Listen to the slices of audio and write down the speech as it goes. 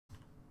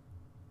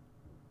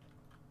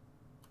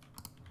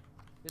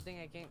Good thing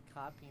I can't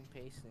copy and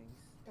paste things.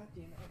 God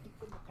damn it, I keep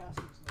putting the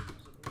passwords in there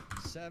usually.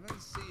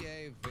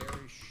 7CA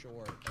very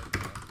short.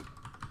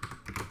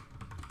 Okay.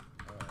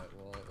 Alright,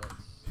 well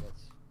let's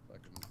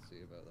fucking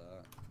see about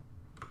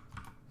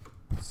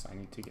that. So I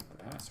need to get the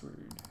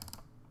password.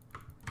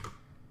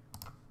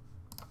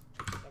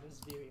 That is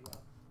very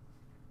low.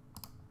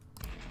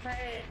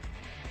 Alright.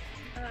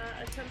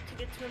 Attempt to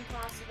get to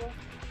impossible.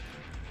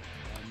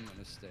 I'm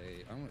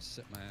gonna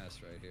sit my ass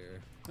right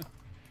here.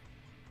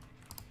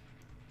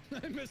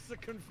 I missed the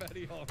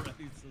confetti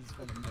already, says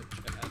one of my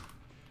chat.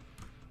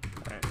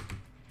 Alright.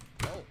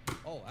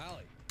 Oh,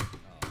 Ali.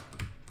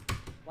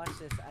 Watch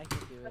this, I can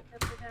do it.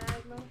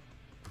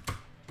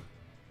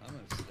 I'm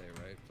gonna stay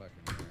right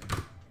fucking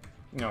here.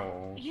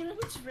 No. You know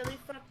what's really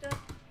fucked up?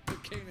 The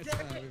Canis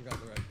time, we've got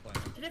the right plan.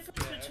 The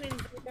difference between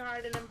very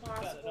hard and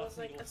impossible is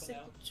like a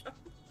single jump.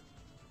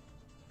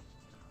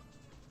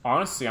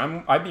 Honestly,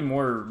 I'd be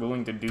more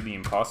willing to do the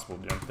impossible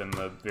jump than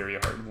the very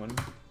hard one.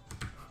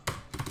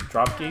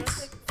 Drop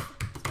gates.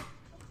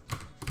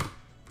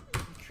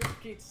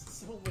 Drop gates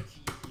so much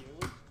easier.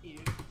 Look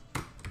here.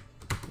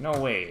 No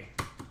way.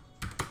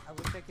 I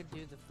wish I could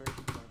do the first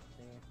jump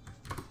there.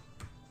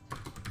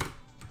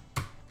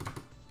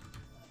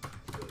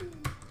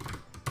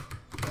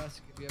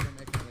 Dusk, if you ever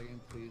make another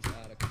game, please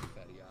add a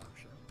confetti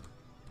option.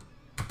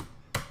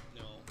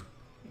 No.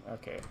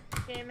 Okay.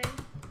 Gaming.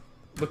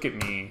 Look at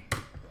me.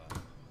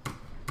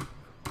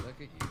 Look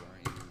at you,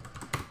 aren't you?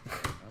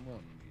 I'm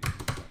going medium.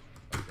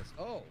 Like this.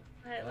 Oh!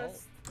 Alright, well,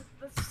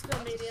 let's just go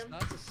medium.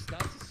 That's a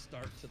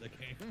start to the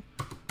game.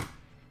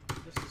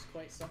 This is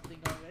quite something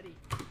already.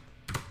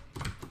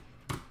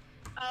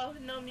 Oh,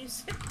 no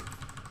music.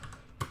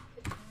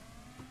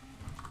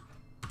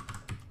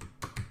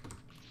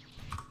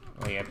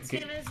 Oh yeah,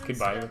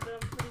 goodbye. I'm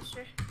pretty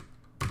sure.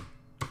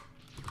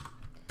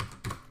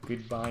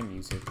 Goodbye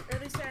music. Or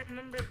at least I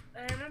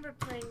remember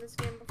playing this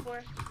game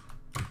before.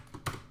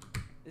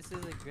 This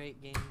is a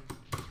great game.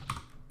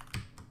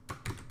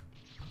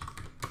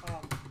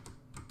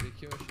 Did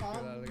Kiyoshi get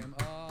out of the game?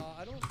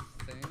 I don't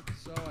think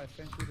so. I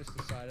think we just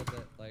decided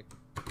that, like,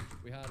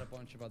 we had a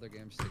bunch of other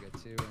games to get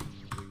to,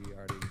 and we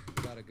already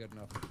got a good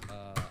enough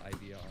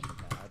idea on the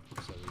pad,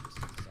 so we just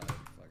decided,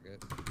 fuck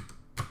it.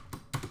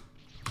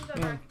 We'll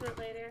go back to it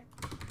later.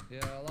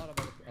 Yeah, a lot of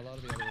the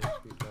other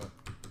people.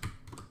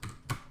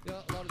 Yeah,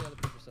 a lot of the other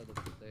people said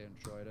that they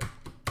enjoyed it.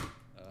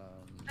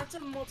 That's a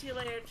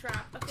multi-layered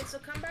trap. Okay, so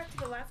come back to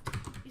the left.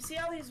 You see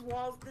all these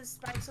walls, these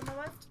spikes on the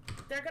left?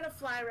 They're gonna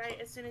fly right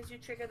as soon as you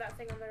trigger that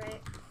thing on the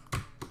right.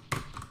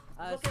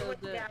 Look at what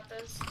the gap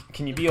is.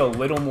 Can you be a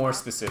little more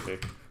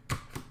specific?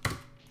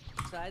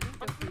 So I think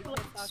on the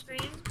left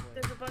screen,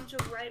 there's a bunch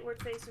of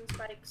rightward-facing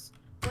spikes.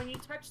 When you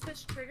touch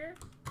this trigger,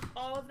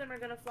 all of them are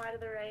gonna fly to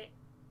the right.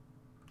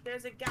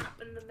 There's a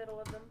gap in the middle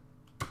of them.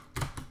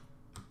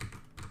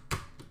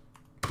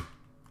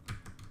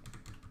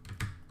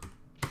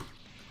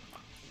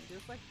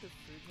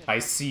 I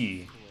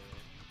see.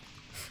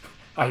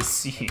 I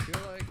see. I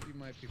feel like you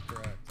might be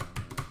correct on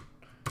that.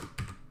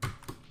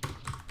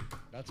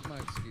 That's my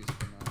excuse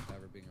for not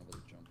ever being able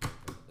to jump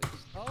over at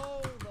least.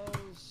 Oh,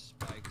 those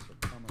spikes are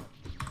coming up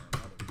from there,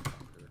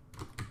 motherfucker.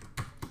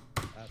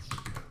 That's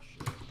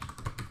bullshit.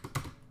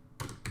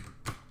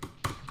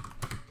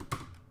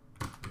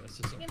 This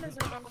is a This is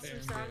an awesome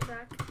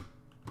soundtrack.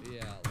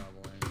 Yeah,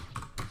 leveling.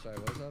 Sorry,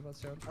 what was that about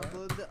soundtrack?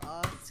 Upload the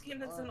This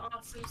game is an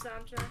awesome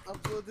soundtrack.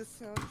 Upload the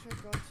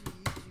soundtrack onto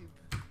YouTube.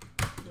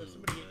 So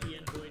somebody get the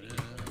Android.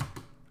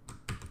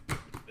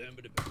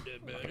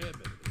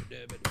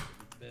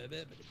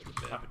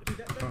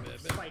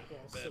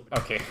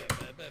 Okay.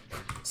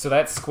 So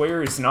that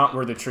square is not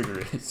where the trigger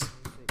is.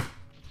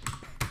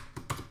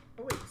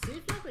 Oh wait, see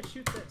if you have to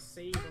shoot that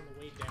save on the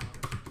way down.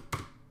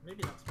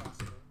 Maybe that's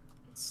possible.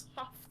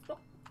 Soft.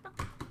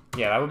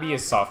 Yeah, that would be a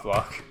soft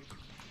block.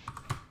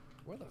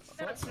 Where the fuck?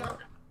 That's not.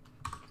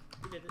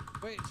 You did it.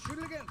 Wait, shoot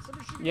it again!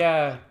 Somebody shoot it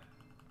Yeah.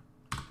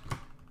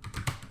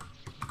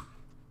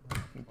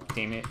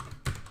 Damn it.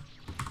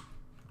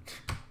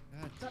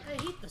 I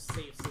hate the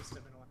save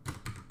system and all.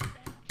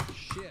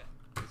 Shit.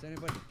 Is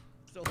anybody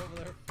still over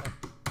there? Fuck.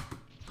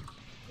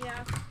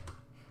 Yeah.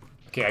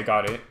 Okay, I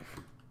got it.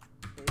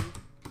 Save.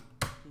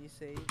 Can you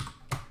save?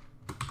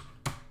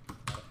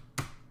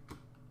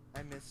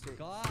 I missed it.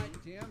 God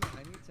damn it,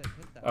 I need to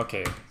hit that.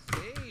 Okay.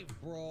 Save,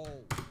 bro.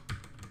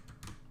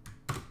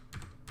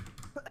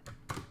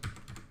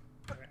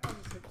 Alright, I'll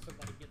just hope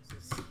somebody gets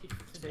this save.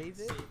 Save it?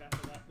 Save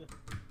after that.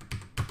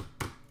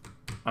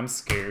 I'm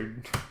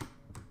scared.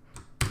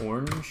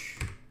 Orange.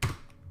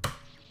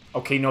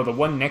 Okay, no, the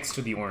one next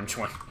to the orange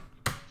one.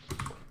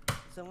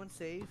 Someone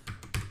save.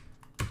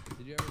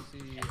 Did you ever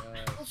see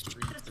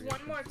Screen Just 3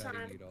 one more Confetti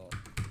time. Needle?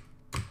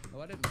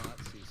 No, I did not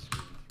see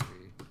Screen 3.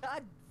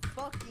 God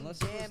fucking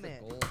Unless it was damn the it.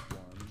 gold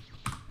one.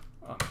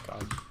 Oh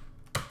god.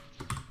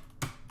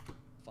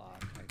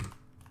 Fuck.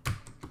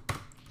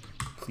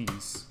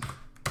 Please.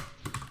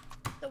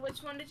 So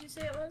which one did you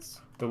say it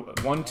was? The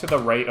one to the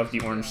right of the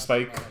orange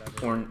spike.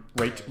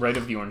 Right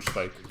of the orange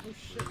spike. Oh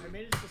shit, I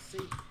managed to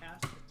save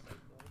past it.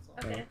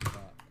 That's all. Okay.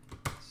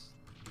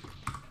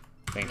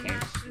 Thank you.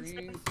 Mash and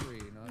Screen save. 3,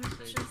 not Mash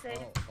save. and save.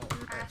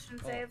 Mash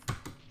and save.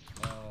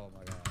 Oh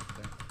my god,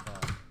 thank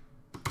fuck.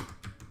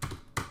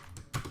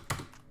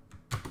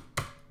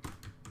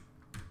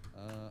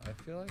 I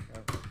feel like I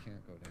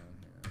can't go down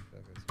here. I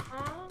feel like it's...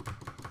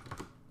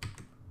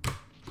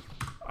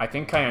 I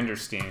think I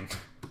understand.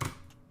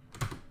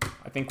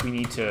 I think we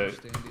need to...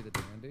 Standy the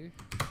dandy?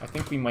 I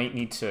think we might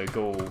need to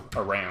go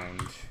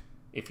around,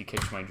 if you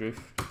catch my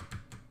drift.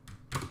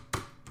 Right.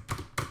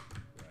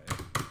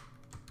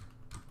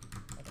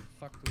 How the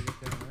fuck do we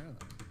get down there then?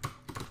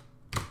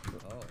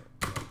 Oh,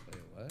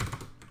 wait, what?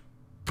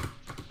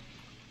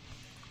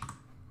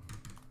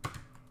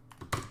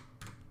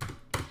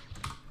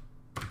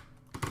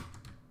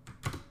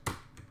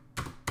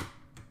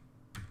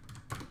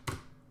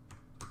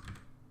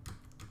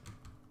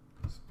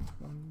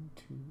 One,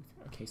 two,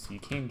 three. Okay, so you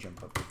can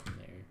jump up from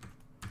there.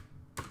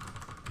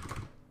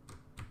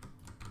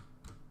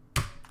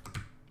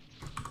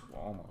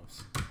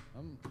 Almost.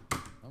 I'm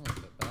a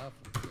bit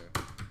baffled here.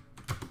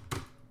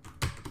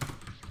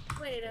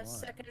 Wait a Why?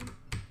 second.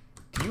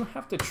 Do you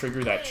have to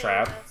trigger that Wait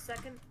trap? a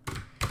second.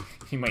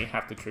 You might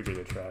have to trigger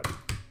the trap.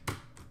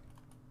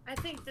 I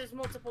think there's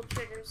multiple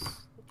triggers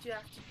that you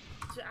have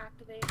to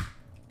activate.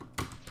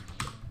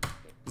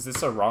 Is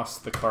this a Ross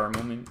the car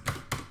moment?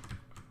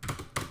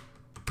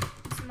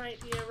 This might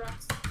be a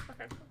Ross.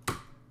 Oh,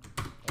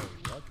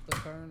 what the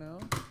car now?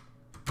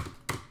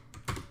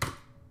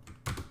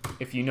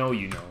 If you know,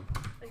 you know.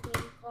 A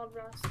game called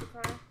Ross the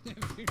Car.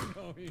 If you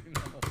know, you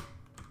know.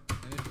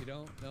 And if you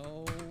don't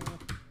know,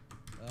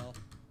 well...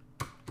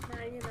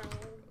 Now you know.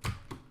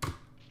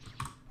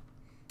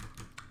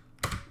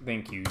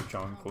 Thank you,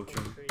 John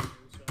Coltrane.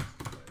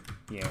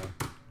 Yeah. Yeah,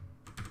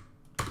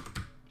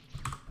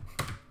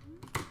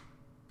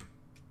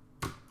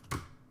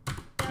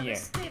 Yeah.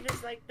 this save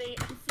is like bait,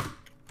 I think.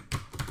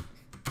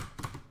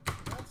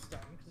 That's dumb,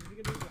 because if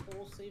you can do the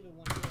whole save in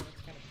one go,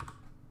 that's kind of...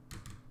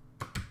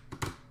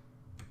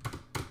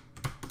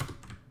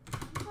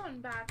 I'm going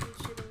back and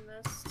shooting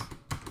this.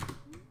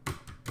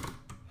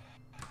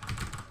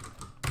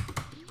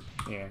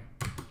 Yeah.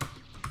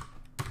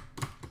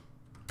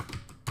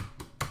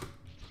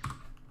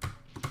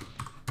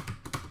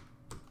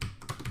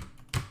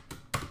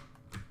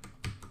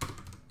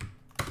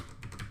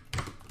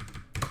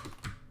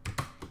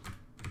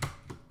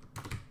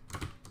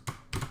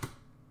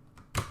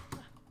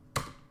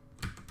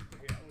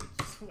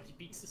 Somebody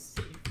beats the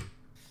save.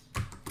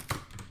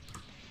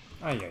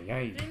 Ay, ay,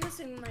 ay. Doing this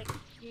in like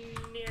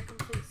near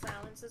complete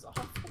silence is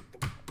awful.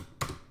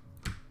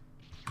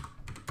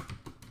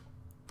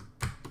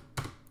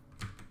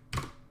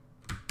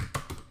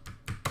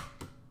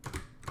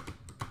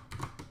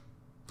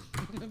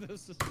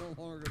 This is no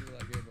longer gonna be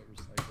that game of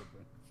recycled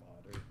bin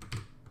fodder.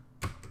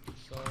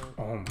 So...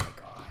 Oh my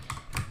god.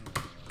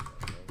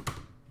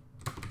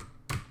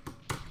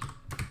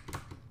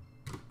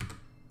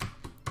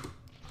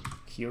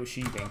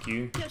 Kiyoshi, thank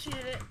you. Kiyoshi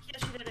did it.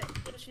 Kiyoshi did it.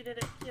 Kiyoshi did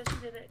it.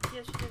 Kiyoshi did it.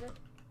 Kiyoshi did it.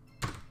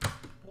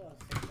 Oh,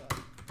 thank God.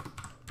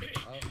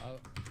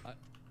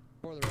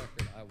 For the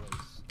record, I was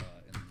in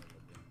the middle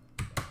of doing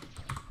that.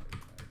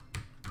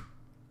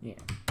 Yeah.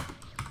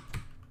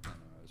 I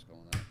know I was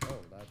going out. Oh,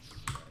 that's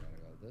where I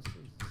gotta go.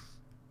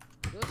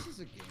 This is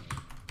a game.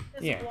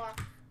 It's Yeah.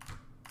 block.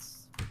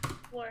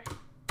 Floor.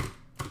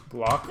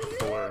 Block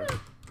for...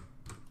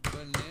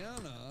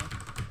 Banana?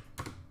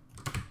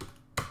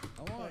 I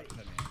want Wait.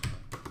 banana.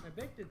 I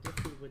beg to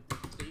differ with the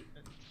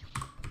statement.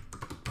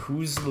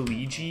 Who's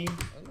Luigi?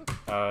 I look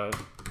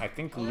I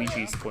think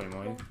Luigi's point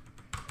one.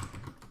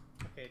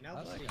 Okay, now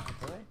I the like statement.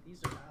 apple.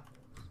 These are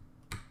apples.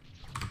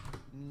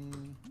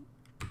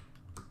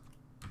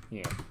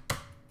 Yeah.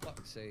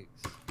 Fuck's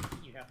sakes.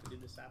 You have to do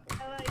this apple.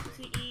 I like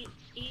to eat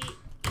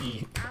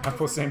Eat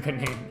apples and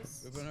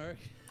bananas.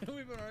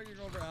 We've been arguing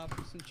over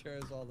apples and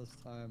cherries all this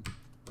time,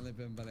 and they've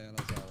been bananas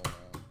all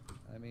around.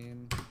 I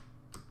mean,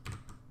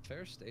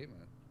 fair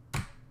statement.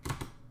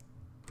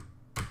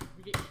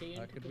 We get Kane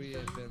How to could we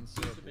have confirm been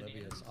so these are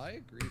oblivious? bananas. I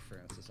agree,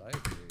 Francis. I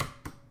agree.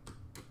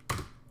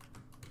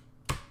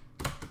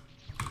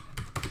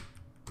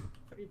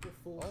 April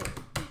Fool's Oh.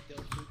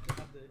 Don't to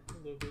have the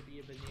logo be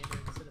a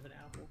banana instead of an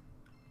apple.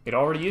 It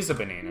already is a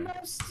banana.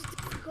 Most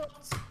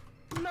difficult.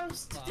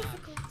 Most Fuck.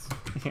 difficult.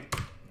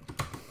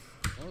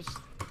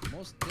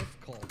 Most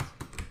difficult.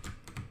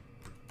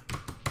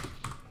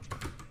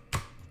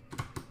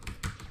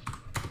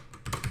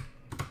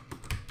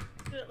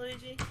 Do it,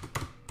 Luigi.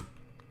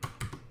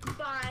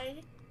 Bye.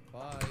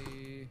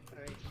 Bye.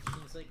 Alright,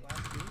 seems like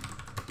last week.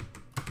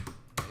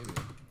 Maybe.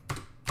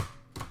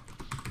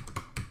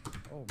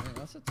 Oh man,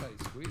 that's a tight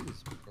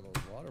squeeze for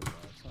those water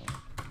blocks, huh?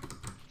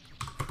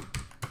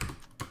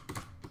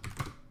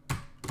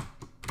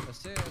 I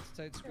say that's a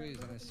tight squeeze,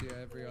 and I see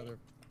every other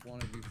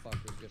one of you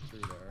fuckers get through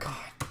there.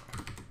 God.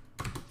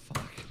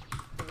 Fuck.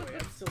 Oh wait,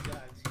 I'm still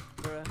dying.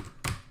 Bruh.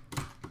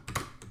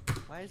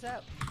 Why is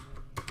that?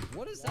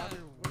 What is that?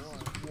 Water What is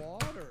this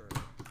water?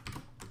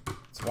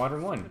 It's water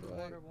one. Stupid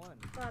water one.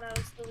 Thought I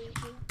was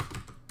Luigi.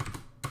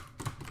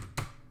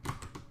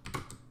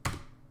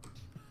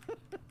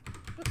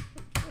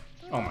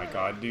 Oh my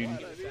god, dude.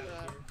 Get us out of here.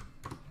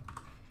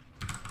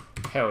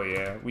 Hell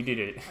yeah, we did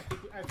it.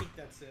 I think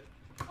that's it.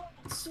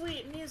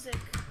 Sweet music.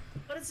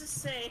 What does this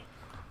say?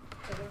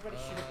 Everybody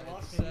should have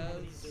lost it maybe one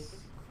of these says-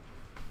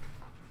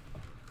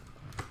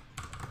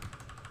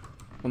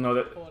 open.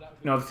 Well,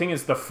 no, the thing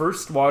is, the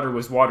first water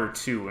was water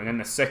 2, and then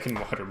the second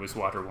water was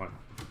water 1.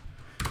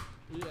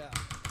 Yeah.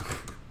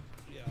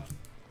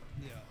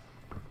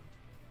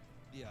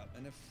 Yeah,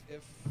 and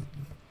if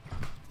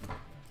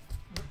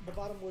The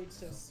bottom word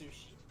says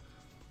sushi.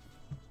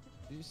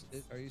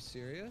 are you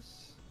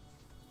serious?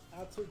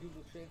 That's what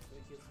Google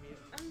Translate gives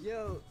me.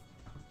 Yo,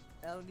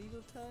 El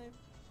Needle time?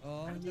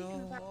 Oh I'm no!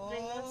 decompiling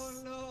Oh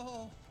this.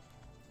 no!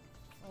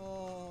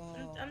 Oh.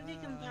 I'm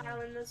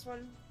decompiling this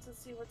one to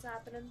see what's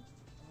happening.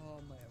 Oh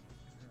my.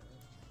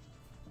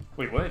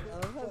 Wait, what? I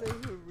love how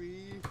there's a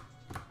read.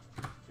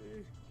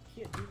 You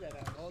can't do that,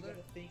 Alex. Oh, You there-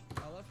 gotta think.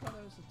 I love how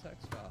there's a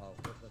text file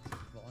that's a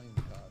volume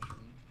caution.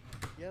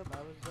 Yep, I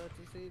was about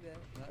to say that.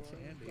 That's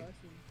Volume handy.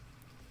 caution.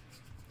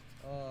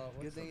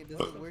 What's Good thing it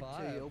what's doesn't work till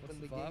vibe? you What's open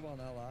the the vibe game. on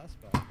that last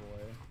bad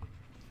boy?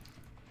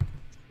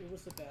 It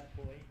was a bad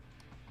boy.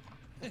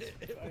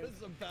 It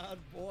was a bad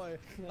boy.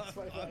 That's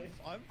my vibe.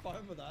 I'm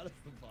fine with that as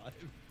the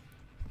vibe.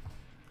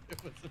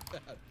 It was a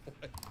bad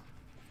boy.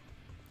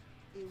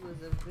 It was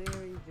a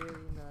very,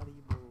 very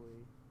naughty boy.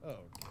 Okay,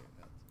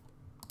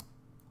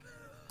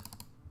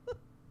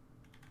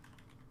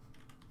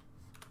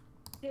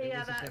 Yeah, It yeah,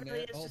 was a that really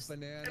is oh, just.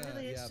 banana. That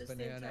really is Yeah, just the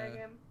banana. entire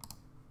game.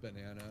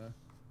 Banana.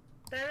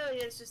 That really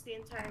is just the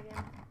entire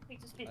game. We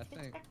just beat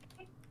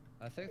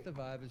I think the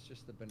vibe is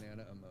just the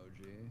banana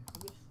emoji.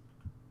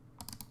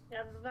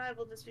 Yeah, the vibe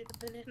will just be the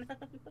banana.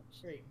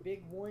 Great.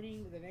 Big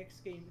warning, the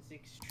next game is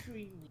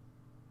extremely...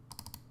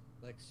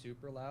 Like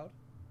super loud.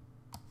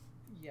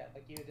 Yeah,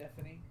 like ear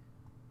deafening.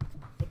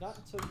 But not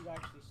until you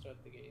actually start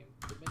the game.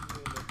 The menu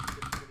will look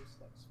pretty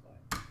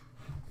satisfying.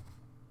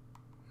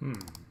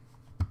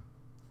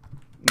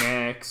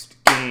 Next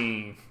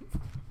game.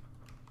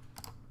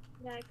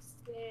 Next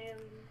game.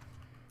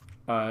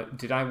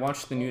 Did I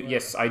watch the new...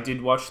 Yes, I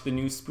did watch the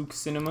new Spook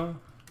Cinema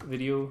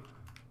video.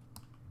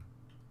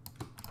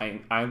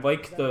 I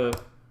like the...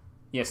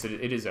 Yes,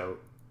 it is out.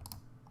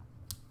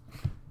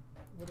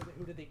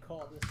 Who did they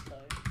call this time?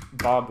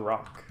 Bob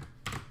Rock.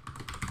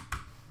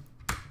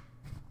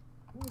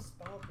 Who is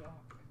Bob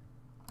Rock?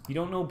 You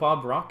don't know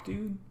Bob Rock,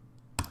 dude?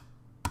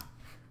 I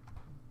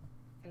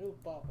know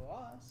Bob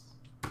Ross.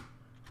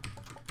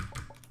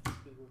 Let's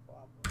Google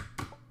Bob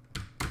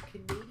Rock.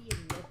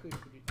 Canadian record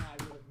producer.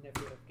 I would have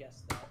never have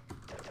guessed that.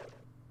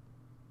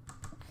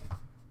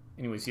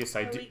 Anyways, yes,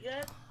 Are we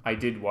good? I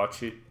did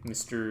watch it,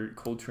 Mr.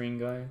 Coltrane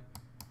guy.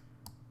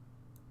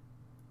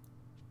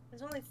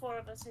 There's only 4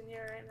 of us in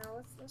here right now.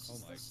 Let's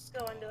just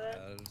go into it.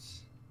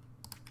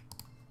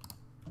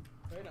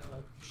 Right on,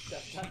 look.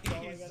 That's all I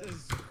gotta...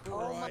 Jesus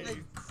Oh my... Christ.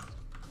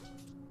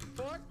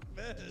 Fuck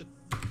this.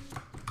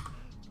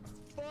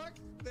 Fuck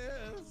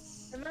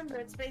this. Remember,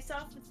 it's based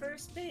off the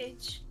first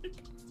page.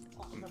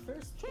 On the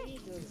first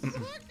page is...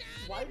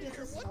 Why does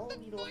this all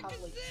needle have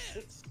like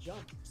 6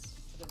 jumps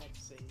to the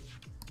next stage?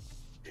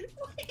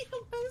 Wait,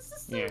 why is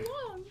this so Yeah.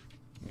 long?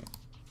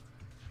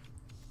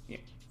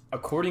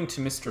 According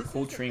to Mr. This isn't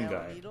Coltrane El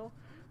guy, Needle?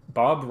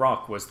 Bob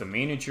Rock was the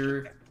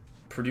manager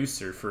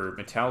producer for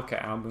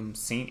Metallica album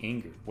Saint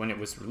Anger. When it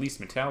was released,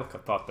 Metallica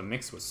thought the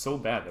mix was so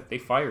bad that they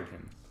fired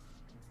him.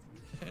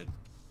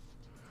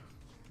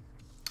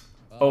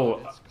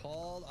 It's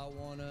called I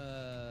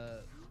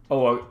Wanna...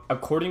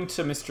 According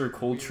to Mr.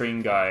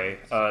 Coltrane guy,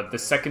 the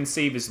second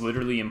save is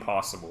literally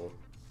impossible.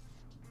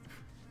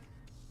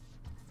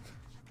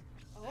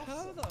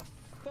 How the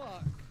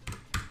fuck?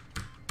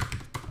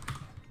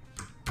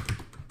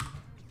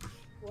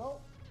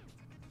 Well...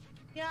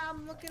 Yeah,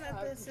 I'm looking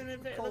at this and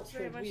it looks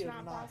very much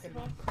not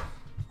possible.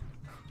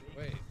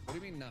 Wait, what do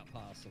you mean not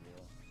possible?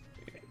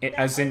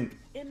 As in...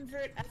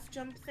 Invert F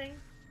jump thing.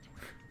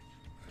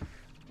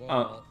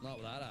 Well, not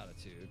with that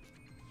attitude.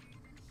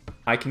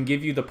 I can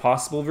give you the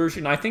possible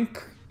version. I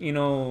think, you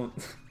know...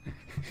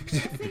 I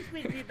think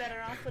we'd be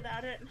better off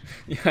without it.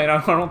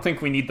 Yeah, I don't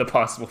think we need the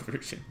possible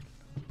version.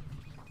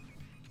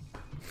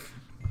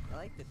 I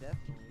like the death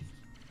noise.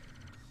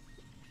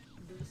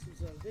 This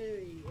is a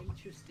very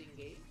interesting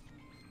game.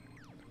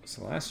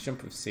 So last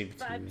jump of save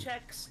 2. Vibe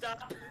check,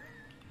 stop. You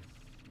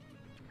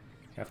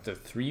have to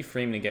 3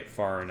 frame to get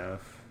far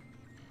enough.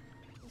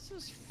 This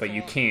is But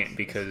you fucked. can't This is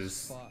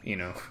because, fucked. you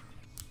know...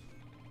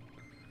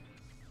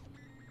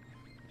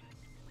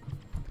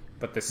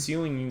 But the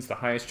ceiling means the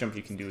highest jump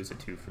you can do is a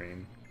 2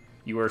 frame.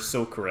 You are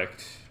so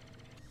correct.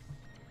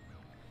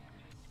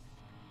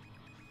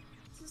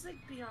 This is like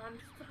beyond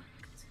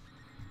fucked.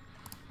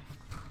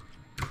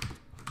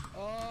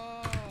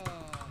 Oh,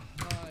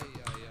 ay,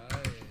 ay,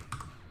 ay.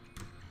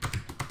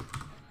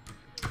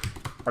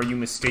 Are you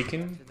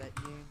mistaken? After that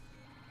game.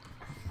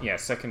 Yeah,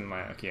 second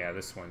okay, yeah,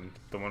 this one.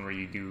 The one where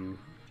you do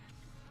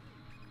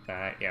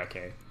that. Yeah,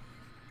 okay.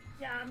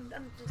 Yeah, I'm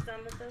just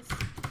done with this.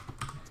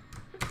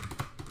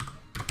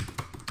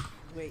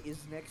 Wait, is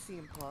next the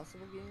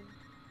impossible game?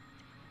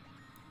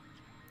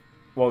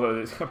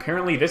 Well,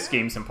 apparently this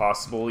game's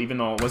impossible, even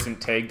though it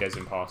wasn't tagged as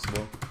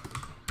impossible.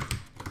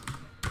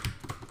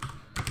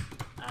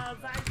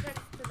 Vibe check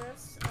for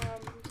this.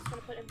 I'm just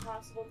gonna put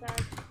impossible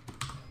tag.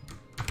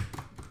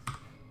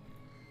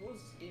 What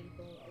was this game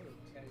called? I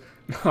would tag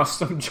it.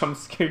 Awesome jump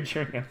scare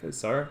during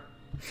FSR.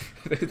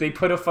 They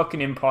put a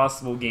fucking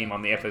impossible game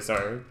on the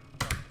FSR.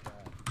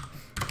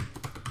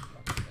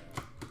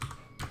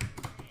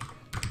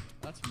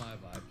 That's my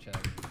vibe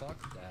check.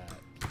 Fuck that.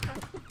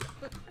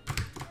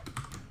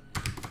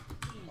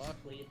 Please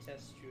play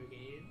test your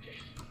game.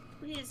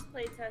 Please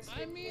play test. I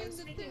your mean, game. it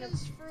Speaking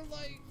is for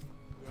like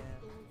Yeah.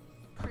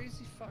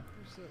 crazy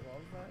fuckers that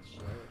love that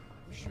shit.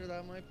 I'm sure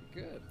that might be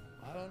good.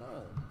 I don't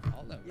know.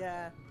 I'll never.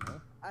 Yeah. know.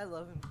 I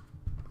love him.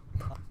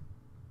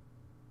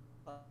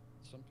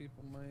 Some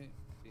people might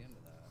be into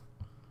that.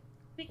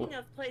 Speaking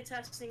of play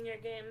testing your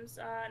games,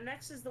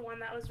 next is the one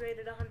that was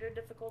rated 100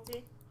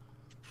 difficulty.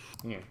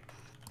 Yeah.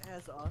 It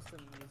has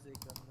awesome music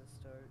on the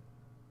start.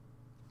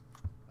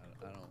 I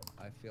don't.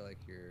 I feel like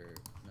you're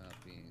not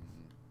being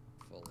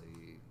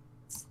fully.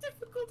 This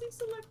difficulty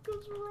select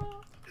goes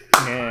wrong.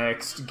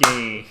 Next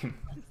game.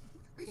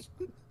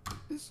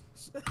 The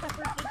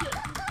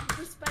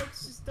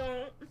spikes just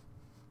don't.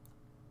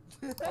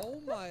 Oh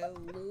my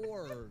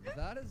lord,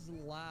 that is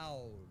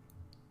loud.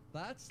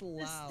 That's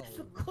loud. This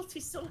difficulty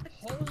select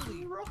Holy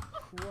goes wrong.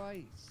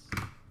 Christ.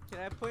 Can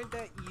I point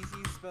that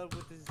easy spelled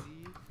with a Z?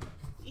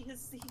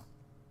 Easy.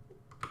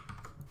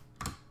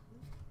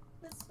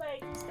 The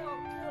spikes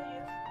don't kill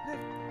you.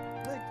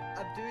 Look,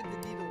 I'm doing the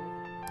needle.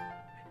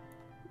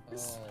 The Oh,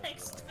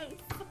 spikes boy.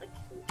 don't fucking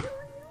kill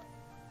you.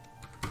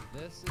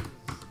 This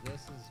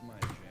is my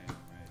jam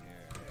right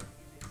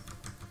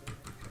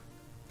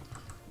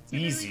here.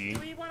 Easy. Do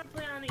we want to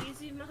play on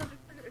easy mode?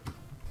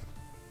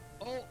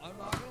 Oh, I'm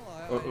not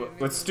gonna lie.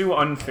 Let's do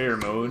unfair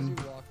mode.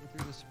 Walking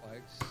through the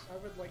spikes. I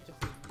would like to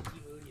play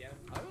easy mode, yeah.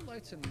 I would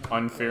like to not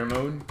Unfair play-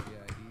 mode?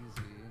 Yeah,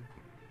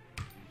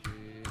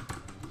 easy.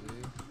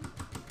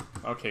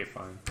 Okay,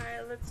 fine.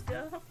 Alright, let's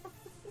go.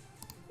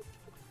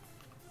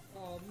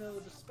 Oh no,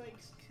 the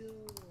spikes kill.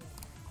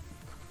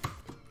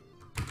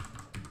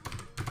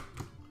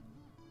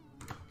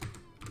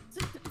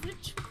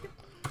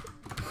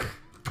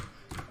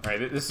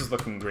 Alright, this is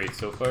looking great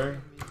so far.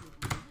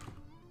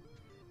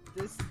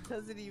 This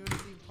doesn't even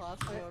seem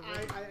possible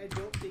already. I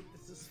don't think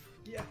this is.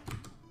 Yeah.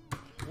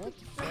 What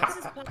the This fuck?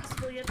 is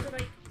possible. You have to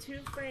like 2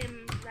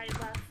 frame right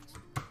left.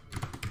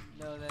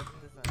 No, that's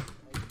not. I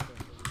just don't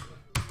believe it.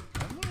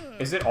 I'm gonna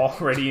Is it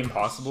already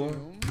impossible?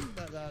 assume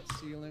that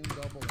ceiling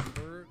double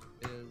invert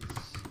is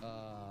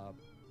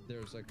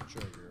there's like a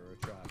trigger or a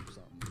trap or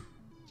something.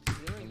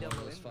 Ceiling And one of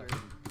double those invert.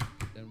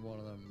 and one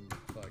of them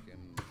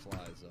fucking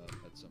flies up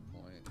at some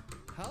point.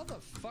 How the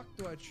fuck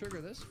do I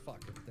trigger this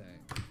fucking thing?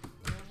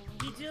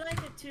 You do like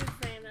a 2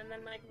 frame and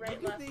then like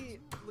right Look at left.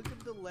 look at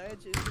the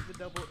ledge into the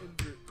double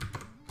invert.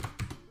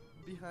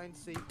 Behind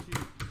safe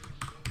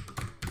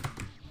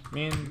 2.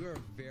 Man, You're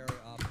very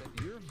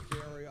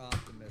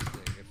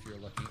optimistic if you're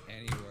looking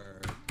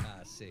anywhere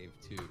past save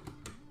 2.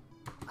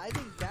 I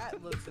think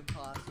that looks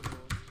impossible.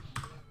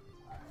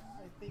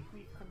 I think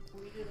we've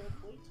completed our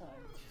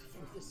playtime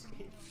for this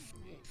game.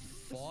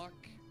 Fuck.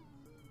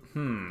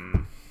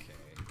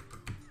 Okay.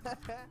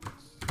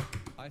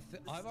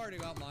 I've already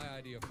got my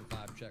idea for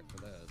vibe check for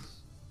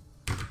this.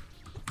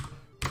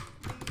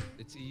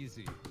 It's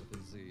easy with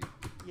a Z.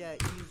 Yeah,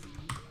 easy.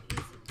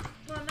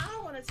 Well, now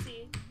I want to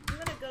see. I'm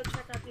gonna go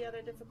check out the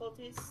other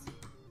difficulties.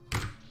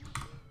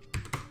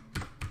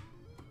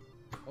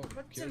 Oh,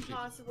 What's Kiyoshi.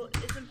 impossible?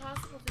 Is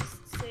impossible to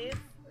save?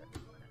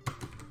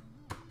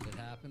 It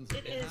happens.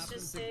 It is happens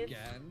just save.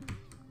 again.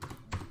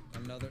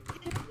 Another.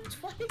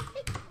 Twice.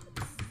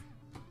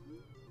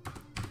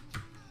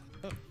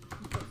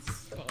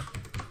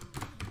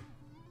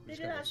 They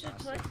did that shit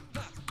twice.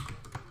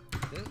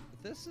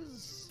 This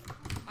is.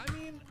 I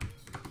mean,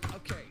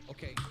 okay.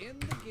 In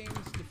the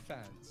game's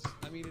defense,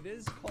 I mean, it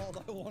is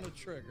called "I Want to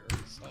Trigger,"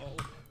 so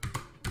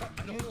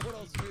I don't know what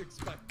else we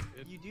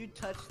expected. You do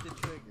touch the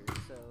trigger,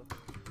 so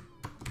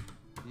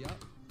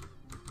Yep.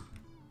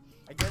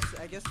 I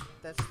guess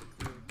that's the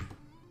clue.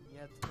 You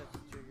have to touch the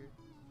trigger.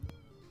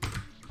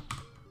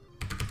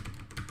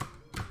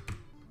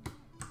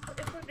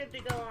 If we're good to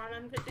go on,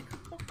 I'm good to go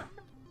on.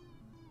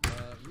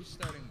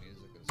 Restarting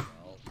music as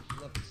well.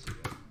 Love to see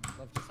it.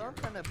 Love to hear Some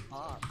it. kind of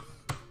pops.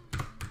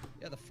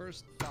 Yeah, the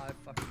first 5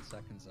 fucking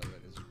seconds of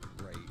it is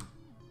great.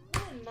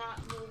 I'm gonna not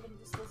move and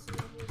just listen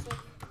to music.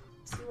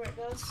 See where it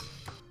goes.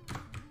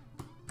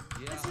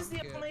 Yeah, This is I'm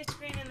the good. only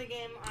screen in the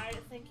game. I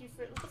thank you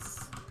for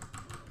this.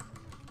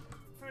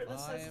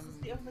 This is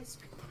the only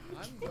screen.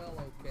 I'm well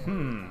okay. Hmm.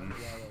 I'm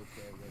well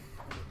okay with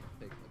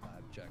taking the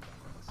vibe check on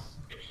this.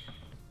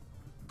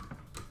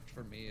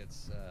 For me,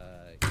 it's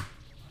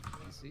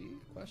easy?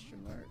 Question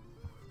mark.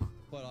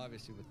 But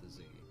obviously with the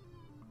Z.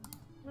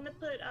 I'm gonna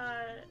put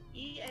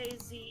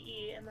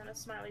E-A-Z-E and then a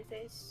smiley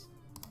face.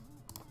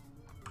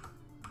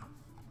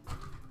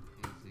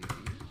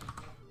 Easy.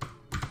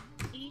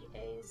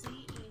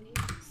 E-A-Z-E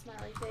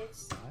smiley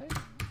face. Y?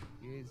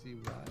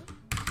 E-A-Z-Y?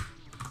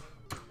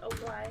 Oh,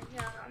 why?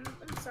 Yeah.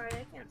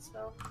 that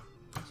spell.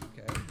 It's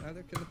okay.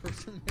 Neither can the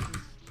person in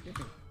this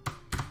game.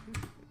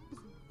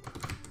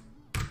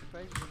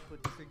 Probably just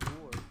put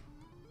Sigor.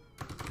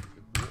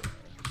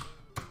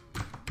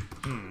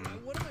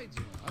 What am I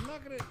doing? I'm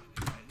not gonna.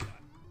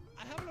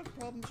 I have enough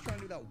problems trying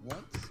to do that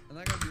once, and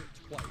I gotta do it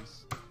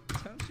twice.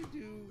 How don't you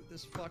do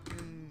this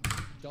fucking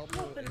double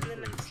Open the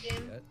invert next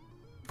game. shit?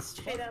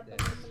 Straight Fuck up. this.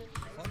 And open it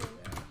next Fuck game.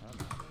 that. I'm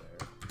out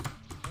there.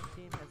 That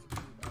game has a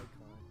cute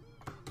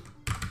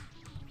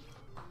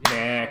icon.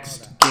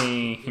 Next It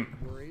game.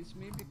 worries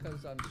me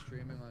because I'm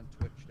streaming on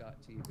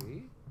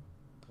Twitch.tv.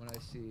 When I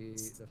see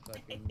the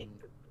fucking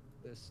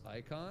this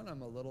icon,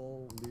 I'm a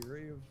little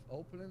leery of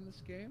opening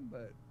this game,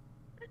 but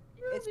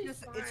It's You'll be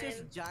just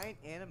fine. giant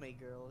anime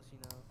girls, you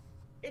know.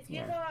 If you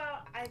Yeah. go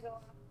out, I go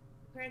out.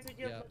 Parents would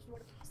do Yeah. much more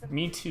than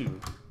Me too.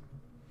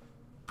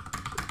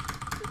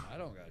 I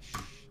don't got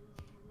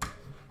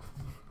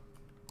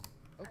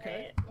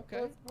Okay, Alright,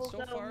 okay. we'll So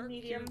go far,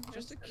 medium cute,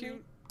 just a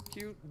instantly.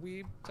 cute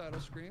weeb title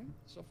screen.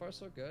 So far,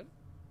 so good.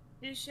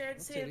 Do shared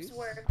No saves titties.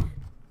 work?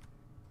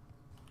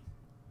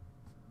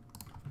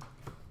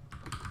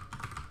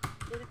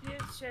 Did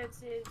the shared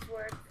saves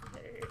work?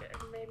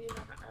 Maybe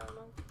not. I don't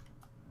know.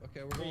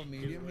 Okay, we're going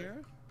medium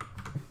here.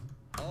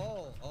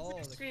 Oh,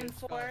 the Screen kid's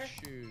 4. got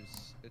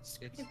shoes. It's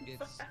Screen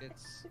 5.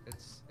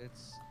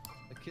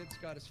 the kid's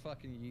got his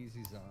fucking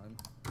Yeezys on.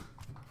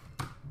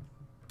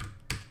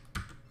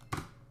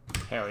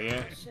 Hell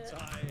yeah. Shit.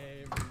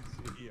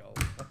 Yo,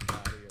 fuck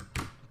out of here.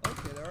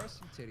 Okay, there are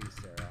some titties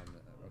there on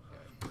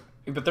the.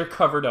 Okay. But they're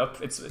covered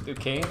up. It's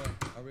okay.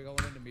 Are we going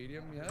into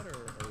medium yet, or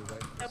are we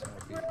waiting for Yeah, some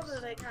we're more over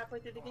like halfway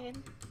through the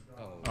game.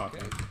 Oh,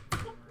 okay.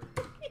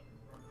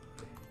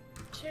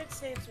 Shared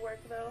saves work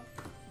though.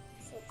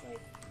 So it's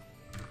like.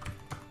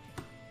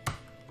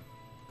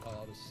 Oh,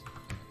 I'll just.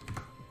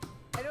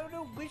 I don't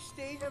know which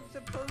stage I'm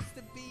supposed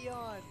to be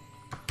on.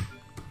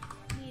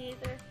 Me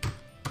either.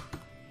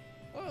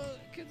 Well,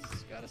 the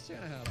kid's got a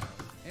Santa hat on.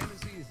 And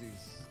his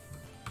Yeezys.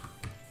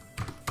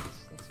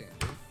 That's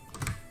handy.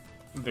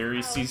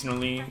 Very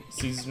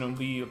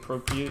seasonally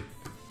appropriate.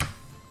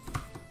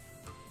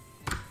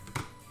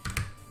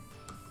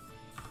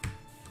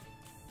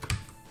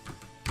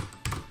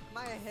 Am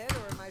I ahead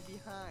or am I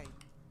behind?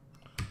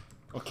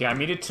 Okay, I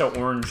made it to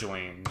Orange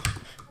Land.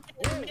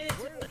 We made it to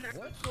the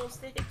what? actual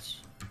stage.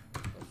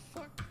 The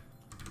fuck?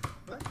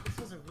 What? This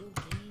was a real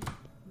game?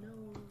 No.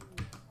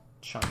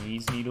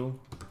 Chinese needle.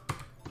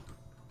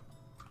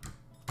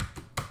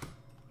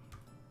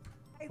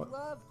 I What?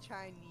 love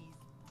Chinese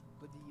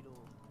Badito.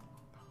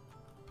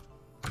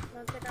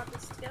 Wanna check out the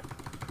skip?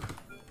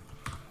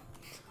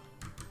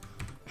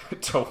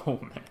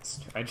 Toho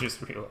Master. I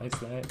just realized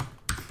that.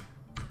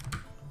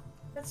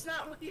 That's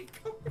not what you're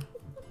going. Is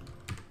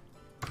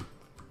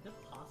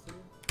that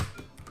possible?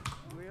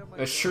 Where am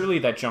I Surely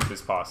that jump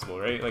is possible,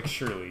 right? Like,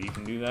 surely you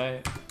can do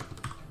that.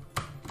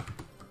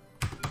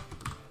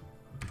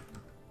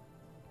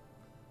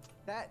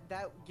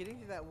 That getting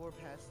to that warp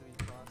has to be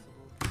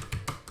possible.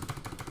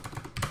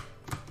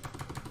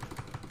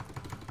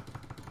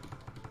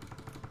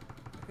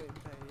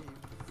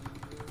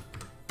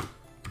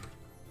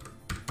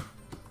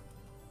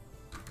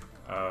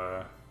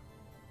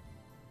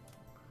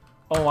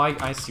 Oh,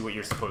 I see what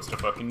you're supposed to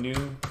fucking do.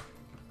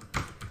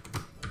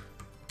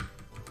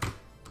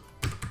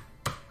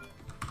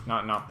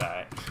 Not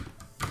that.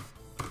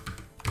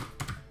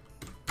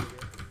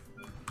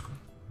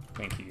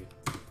 Thank you.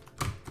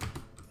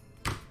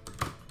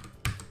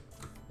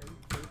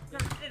 No,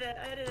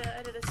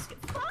 I did a skip.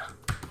 Ah!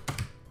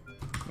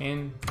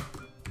 Man,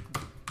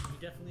 You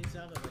definitely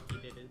sounded like you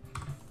did it.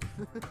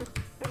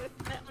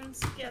 I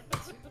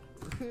unskipped.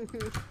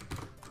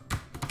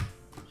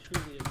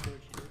 Truly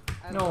unfortunate.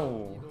 I No.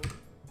 love Beetle.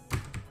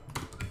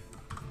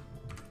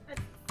 I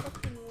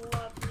fucking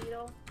love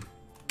Needle.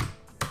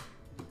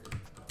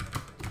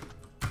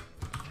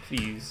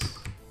 please.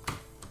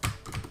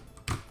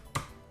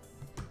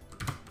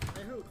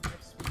 I hope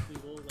next week we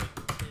will like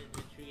an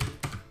adventure game.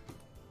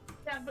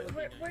 Yeah, but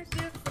we're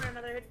due for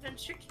another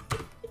adventure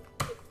game.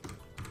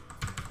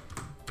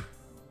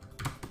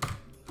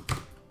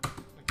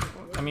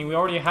 I mean, we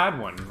already had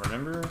one,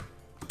 remember?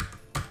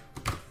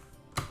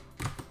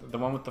 The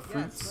one with the Yeah,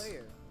 fruits?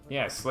 Slayer.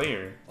 Yeah,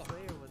 Slayer.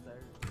 Slayer was our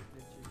adventure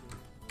game.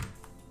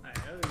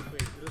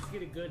 Alright, let's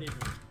get a good in.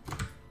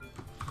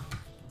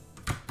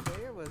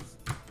 Slayer was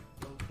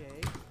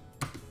okay.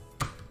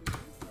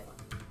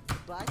 The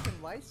black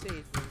and white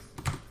stage was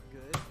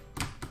good.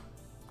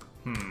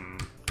 Hmm.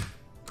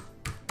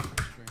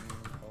 Stream.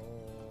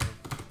 Oh.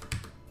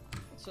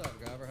 What's up,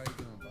 Gabber? How you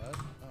doing, bud?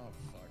 Oh,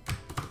 fuck.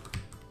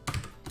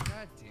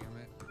 God damn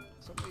it.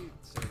 Somebody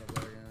say that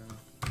there again,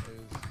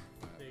 please.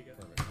 There you go.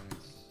 Perfect,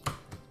 thanks.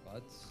 Thanks,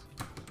 buds.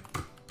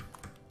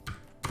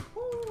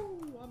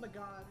 Woo! Oh my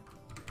god.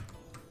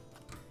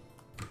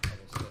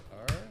 Double sit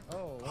R.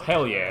 Oh, whoops,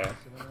 Hell I yeah.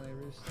 accidentally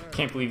restarted.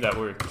 Can't believe that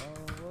worked.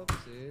 Oh,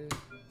 whoopsie.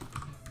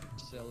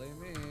 Silly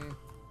me.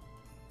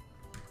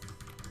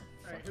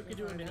 Alright, who Fuck's can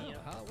do a going on mini now?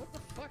 up? How? What the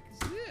fuck is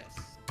this?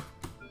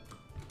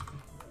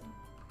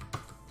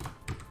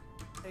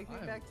 Take me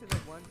I'm- back to the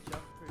one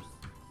jump per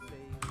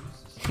save.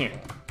 use this. Yeah.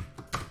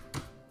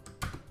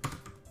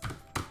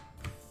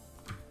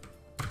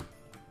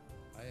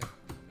 I have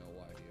no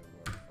idea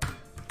where to find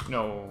it.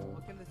 No.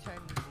 Look in the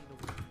Chinese needle.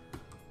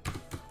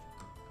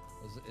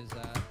 Is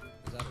that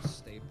a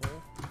staple?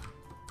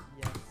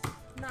 Yes.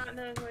 Not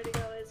knowing where to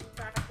go is in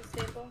fact a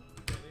staple.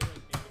 Yeah, they like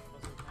make a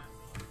puzzle map.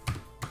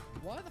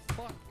 Why the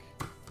fuck?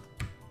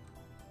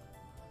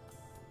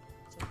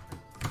 Sometimes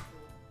it's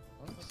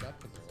cool.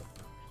 Unacceptable.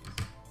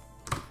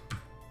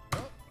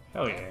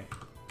 Hell yeah.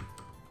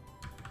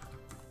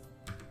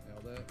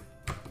 Nailed it.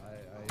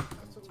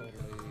 I'm totally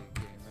gamer.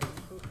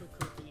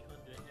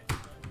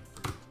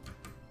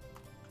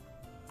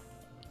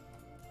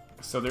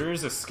 So there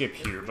is a skip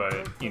here,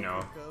 but you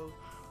know. Go,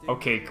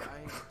 Okay, dude,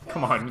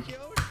 come on.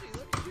 Kiyoshi,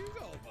 look at you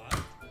go, bud.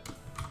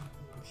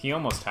 He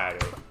almost had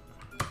it.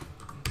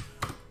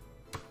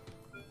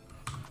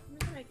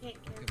 I can't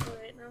cancel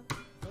right now.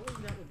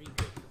 Knowing that would be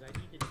good, because I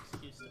need an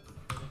excuse to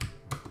put it.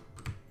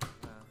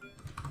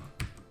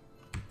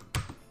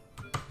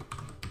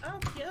 Oh,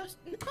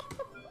 Kiyoshi, no!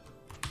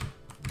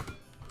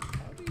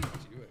 How do you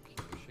do it,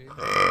 Kiyoshi?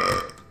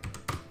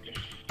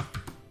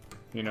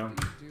 You know? How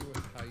do you do it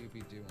how you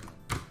be doing it?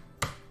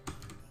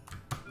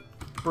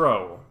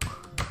 Bro.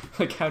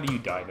 Like, how do you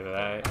die to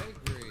that? I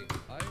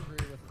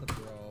agree with the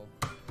bro.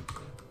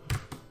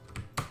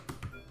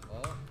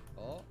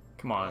 Oh.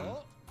 Come on.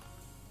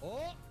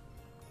 Oh.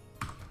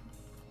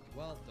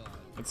 Well done.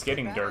 It's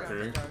getting Background's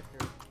darker. darker.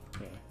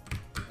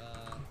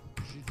 Uh,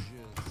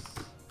 GG's.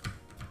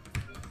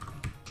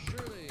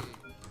 Surely.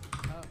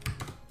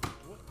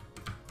 What?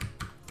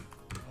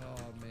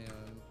 Oh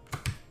man.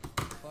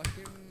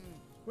 Fucking.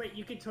 Wait,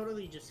 you could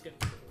totally just skip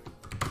the story.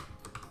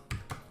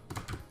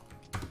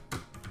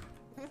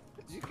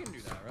 You can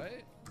do that,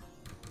 right?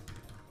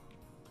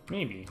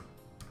 Maybe.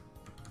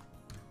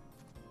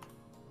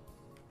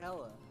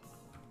 Ella.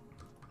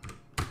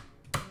 Oh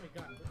my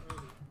god, we're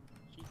early.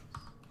 Jesus.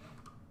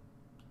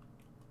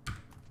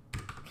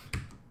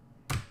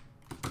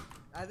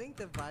 I think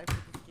the vibe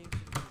for this game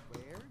should be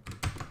weird.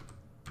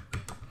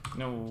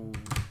 No.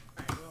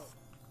 Alright, well,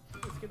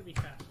 it's gonna be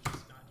fast,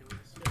 just not doing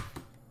the skip.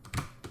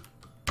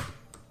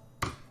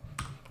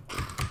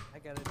 I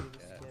gotta do the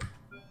Yeah. skip.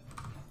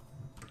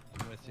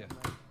 I'm with you.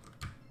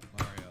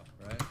 Mario,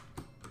 right?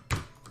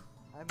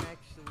 I'm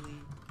actually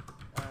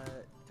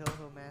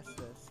Toho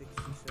Master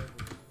 67.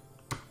 Oh,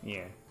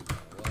 Yeah.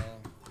 well,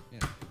 you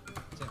know.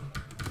 Same.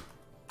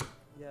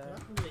 Yeah, What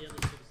happened to the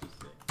other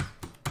 66?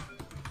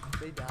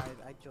 they died.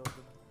 I killed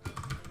them.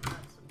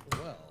 That's simple.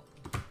 Well.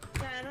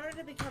 Yeah, in order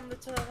to become the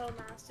Toho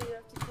Master, you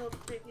have to kill the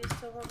previous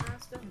Toho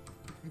Master.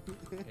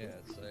 Yeah,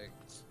 it's like.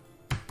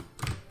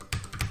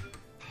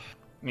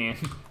 Man.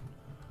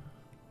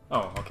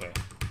 Oh, okay.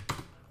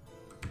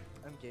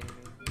 I'm gaming.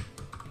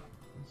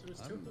 So is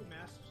I'm- Toho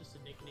Master just a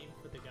nickname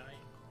for the guy?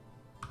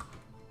 I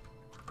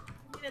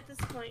mean, at this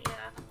point,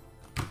 yeah.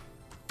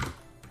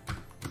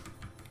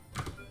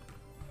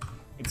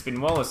 It's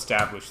been well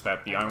established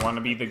that the I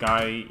Wanna Be the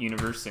Guy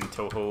universe and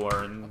Toho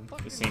are in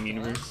the same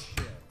universe.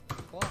 Shit.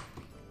 Fuck.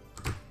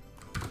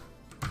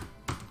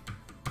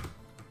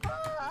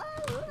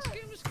 This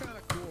game is kind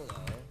of cool, though.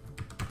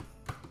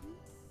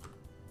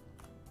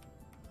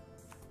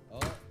 Oh,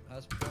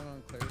 has porn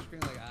on clear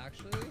screen? Like,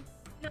 actually?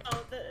 No,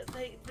 the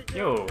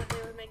Yo. joke that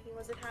they were making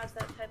was it has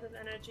that type of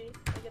energy.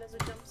 Like it has a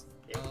jump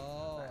scare.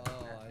 Oh, I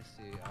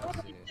see. Oh, I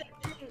see.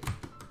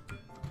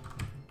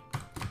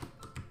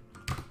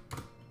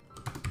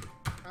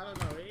 I don't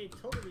know, it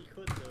totally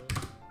could though.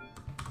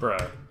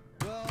 Bruh.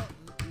 Well,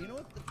 you know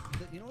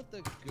what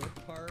the good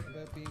part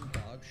about being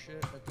dog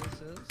shit at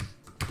this is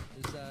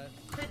that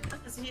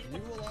you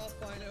will all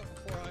find out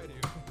before I do.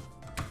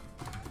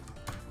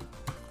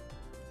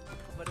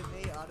 But it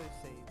may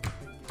autosave.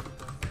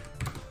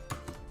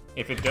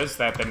 If it does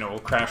that, then it will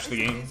crash the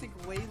Why is game.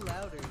 music way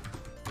louder?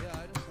 Yeah,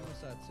 I just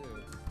noticed that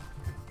too.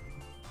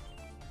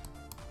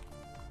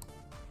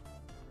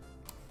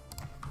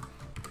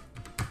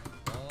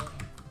 Oh,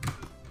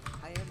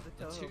 I am the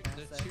Toho the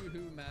Master. two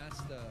who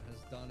master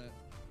has done it.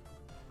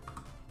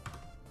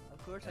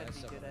 Of course Yeah, I'd be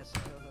someone good at else the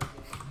said. Toho game.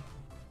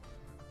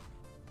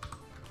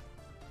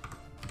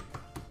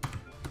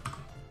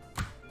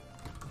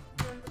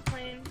 On the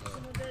plane, son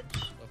of a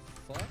bitch. The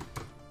fuck?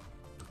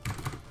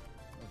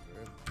 Oh,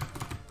 good.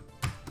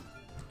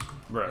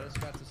 I Bruh. just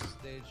got to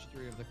stage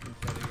 3 of the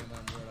confetti game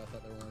on board. I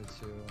thought there were only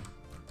 2.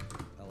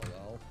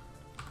 LOL.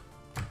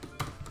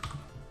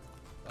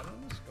 Why don't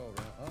we just go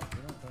around? Oh, you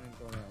don't even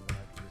go around, but I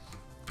can just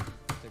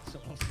take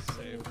someone else's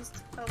save. Just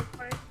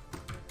teleport.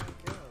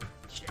 Go.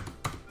 Shit.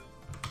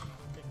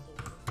 Pixel.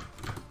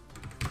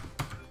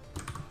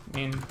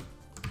 Man.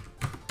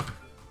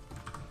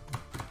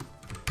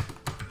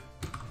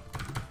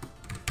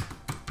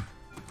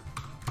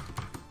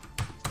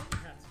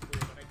 That's cool,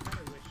 but I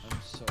kinda wish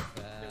I'm so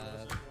there bad.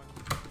 wasn't one.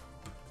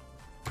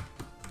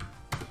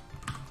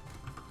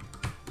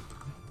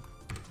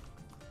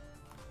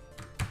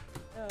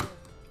 Oh.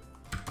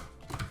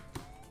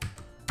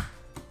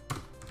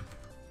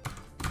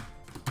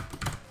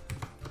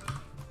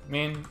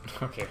 Man.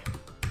 Okay.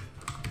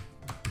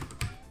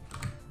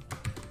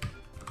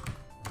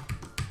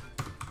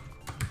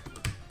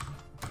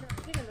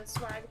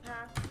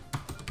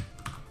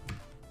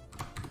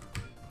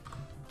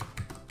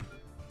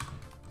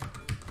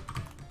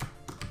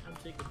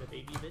 taking the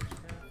baby bitch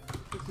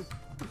path.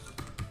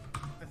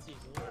 That's easy.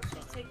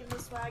 She's taking the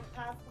swag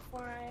path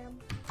before I am.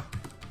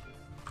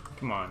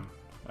 Come on.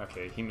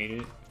 Okay, he made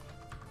it.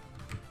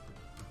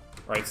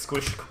 Right,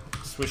 swish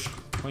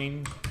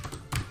clean.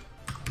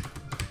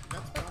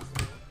 That's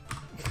possible.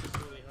 It's just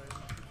really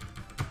hard.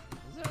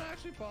 Is that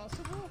actually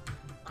possible?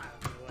 I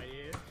have no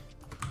idea.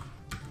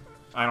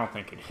 I don't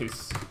think it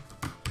is.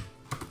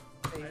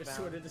 I just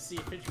wanted to see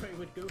if which way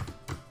would go.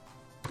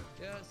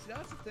 Yeah, see,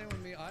 that's the thing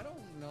with me. I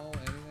don't know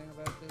anything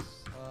about this,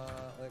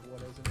 like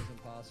what is and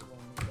isn't possible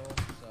in Meeple,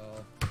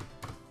 so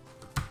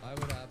I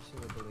would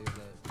absolutely believe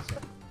that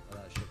some of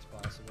that shit's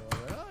possible. I'm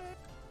like, oh,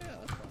 yeah,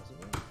 that's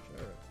possible.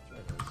 Sure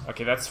it is.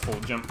 Okay, that's full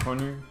jump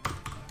corner.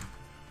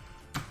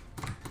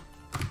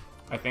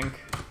 I think.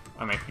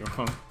 I might be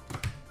wrong.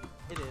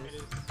 It It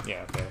is. is.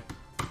 Yeah, okay.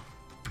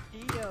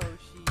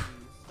 Kiyoshi,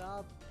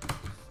 stop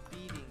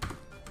speeding.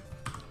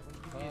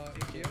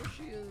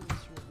 Kiyoshi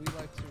is what we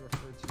like to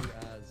refer to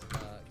as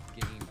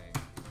gaming.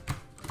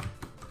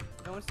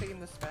 No one's taking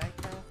the swag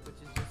path,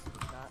 which is just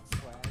not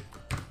swag.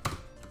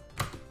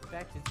 In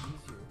fact, it's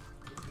easier.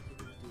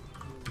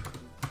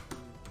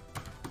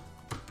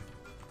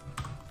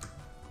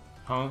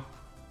 Huh?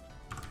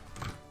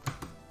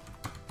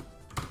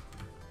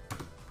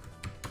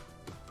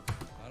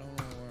 I don't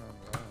know where I'm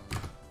going.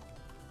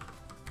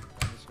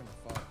 I'm just gonna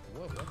follow.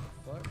 What the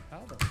fuck?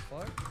 How the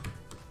fuck?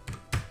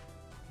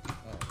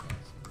 Oh, okay,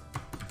 I see.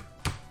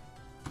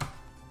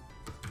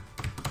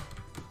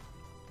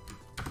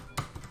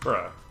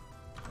 Bruh.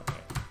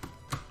 Okay.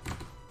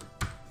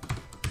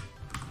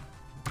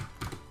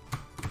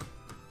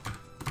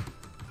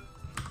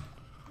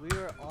 We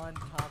were on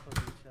top of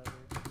each other.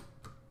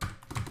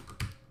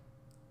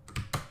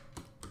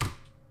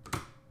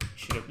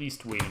 Should at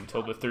least wait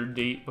until the third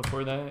date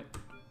before that.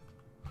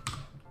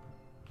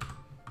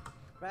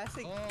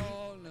 Racic,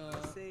 Oh no,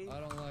 see? I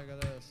don't like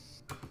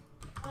this.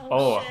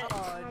 Oh. Shit.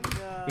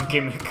 oh no.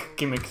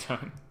 Gimmick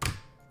done.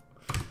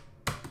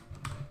 Fuck.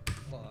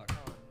 Oh,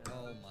 no.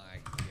 Oh my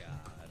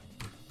god.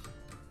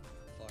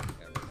 Fuck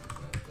everything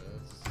about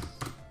this.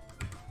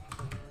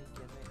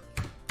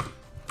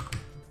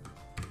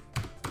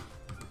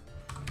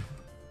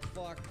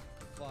 Fuck.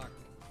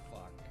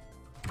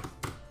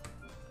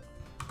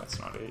 That's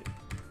not it.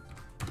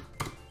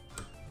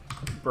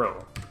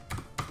 Bro.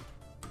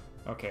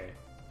 Okay.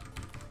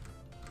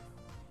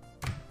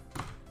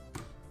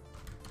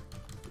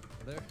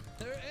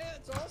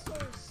 It's also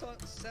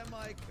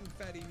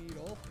semi-confetti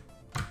needle.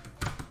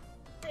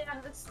 Yeah,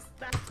 this is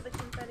back to the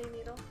confetti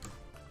needle.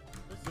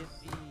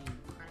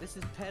 This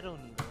is pedal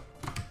needle.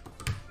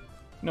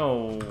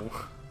 No.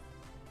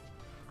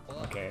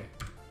 Fuck. Okay.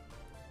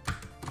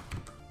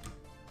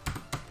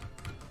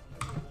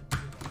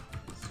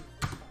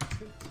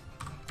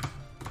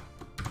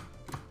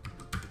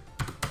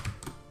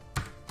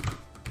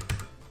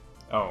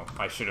 Oh,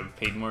 I should have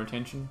paid more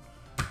attention.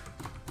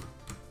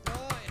 No,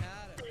 I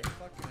had it. I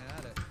fucking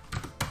had it.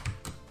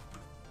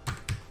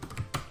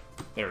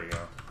 There we go.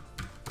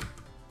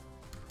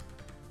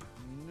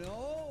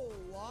 No,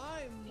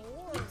 why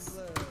more of this?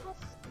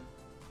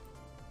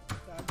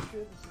 I'm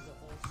sure this is a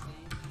whole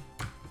stage.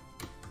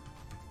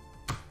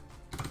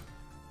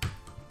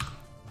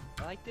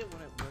 I liked it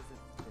when it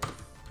wasn't this.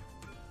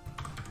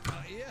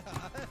 Yeah.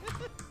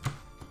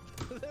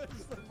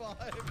 There's the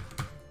vibe.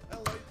 I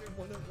liked it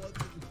when it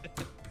wasn't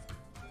this.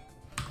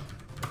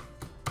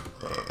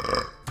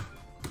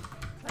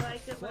 I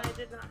liked it when I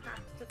did not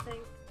have to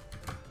think.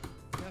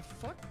 Yeah,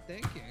 fuck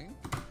thinking.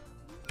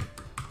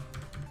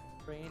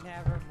 Brain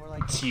haver, more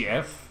like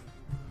TF?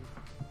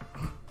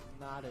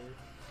 not a.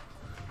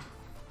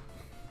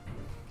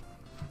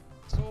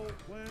 So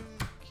when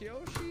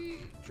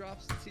Kiyoshi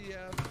drops the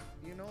TF,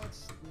 you know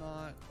it's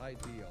not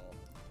ideal.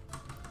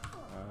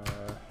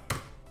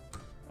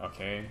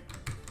 Okay.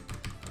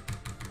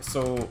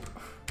 So,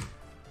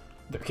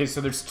 okay,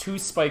 so there's two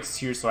spikes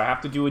here, so I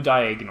have to do a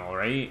diagonal,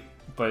 right?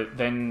 But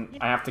then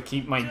I have to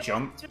keep my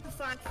jump. To the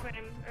 5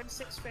 frame or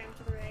 6 frame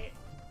to the right.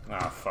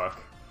 Ah,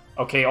 fuck.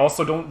 Okay,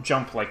 also don't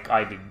jump like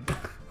I did.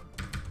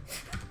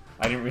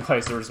 I didn't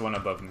realize there was one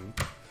above me.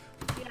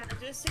 Yeah,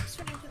 do a 6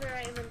 frame to the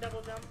right and then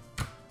double jump.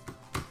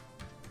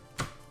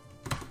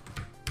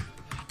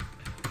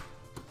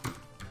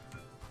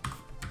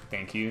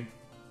 Thank you.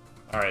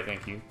 Alright,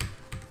 thank you.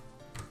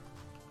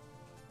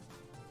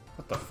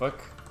 What the fuck?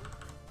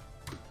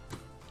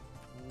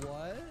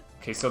 What?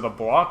 Okay, so the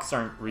blocks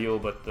aren't real,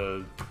 but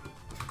the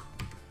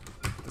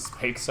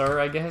spikes are,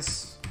 I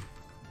guess?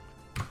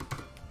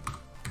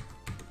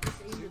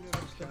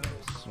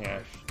 Yeah.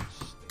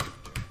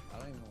 I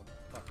don't even know what the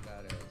fuck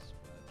that is,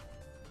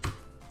 but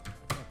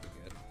can't be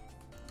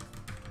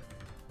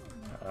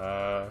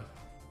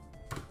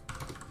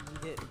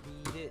good.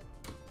 Beat it.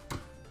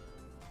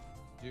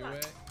 Do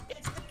it.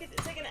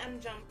 It's like an M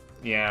jump.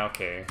 Yeah,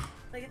 okay.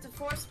 Like it's a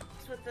 4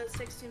 spikes with the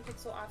 16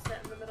 pixel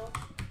offset in the middle.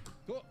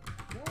 Go.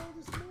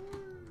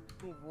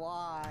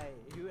 Why?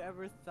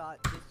 Whoever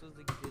thought this was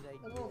a good Oh,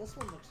 idea? well, this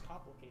one looks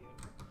complicated.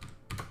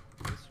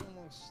 This one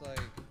looks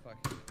like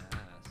fucking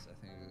ass, I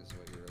think is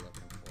what you were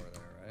looking for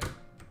there, right?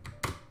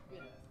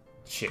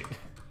 shit.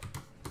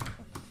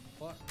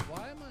 What?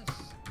 Why am I?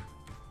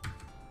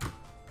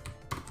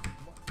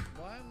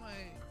 Why am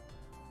I?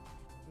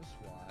 Just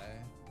why?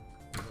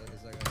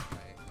 Is that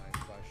my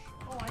question?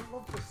 Oh, I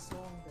love the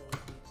song they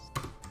released.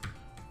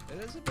 It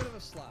is a bit of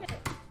a slap.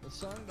 The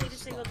song Need a does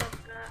single slap.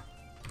 jump for that.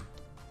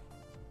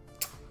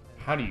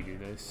 How do you do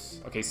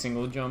this? Okay,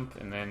 single jump,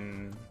 and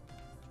then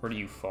where do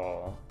you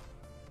fall?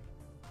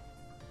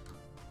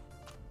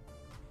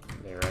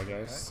 There, I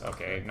guess.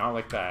 Okay, not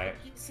like that.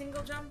 You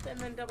single jump and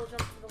then double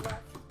jump to the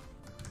left.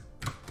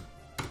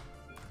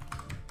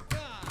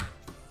 God,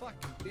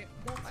 fucking damn.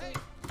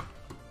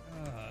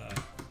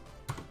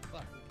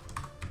 Fuck.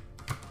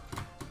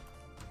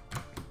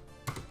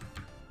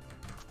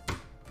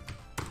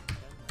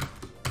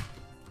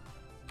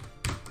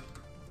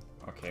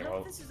 Okay, I well,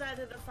 hope this is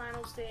either the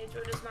final stage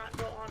or does not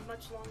go on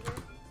much longer.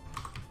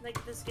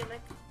 Like this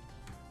gimmick.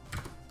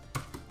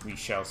 we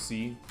shall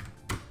see.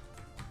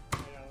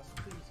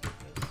 Please get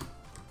this.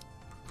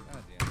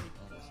 God damn it.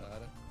 Almost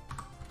had it.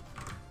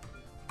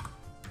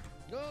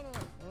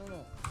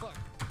 No. Fuck.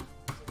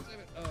 Save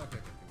it. Oh, okay.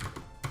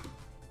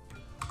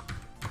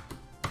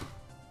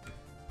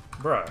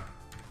 Bruh,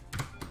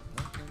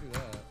 No, can't do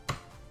that.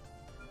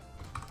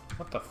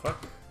 what the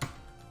fuck?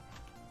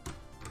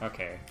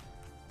 Okay.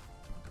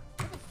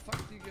 How the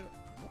fuck do you get?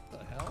 What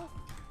the hell?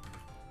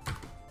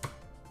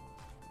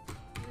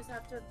 You just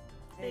have to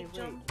Hey, big wait.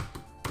 jump.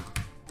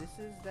 This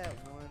is that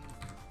one.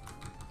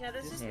 Yeah,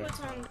 this is Yeah. what's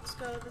on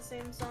Disco, the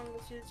same song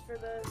that's used for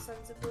the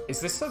Sons of Blue. Is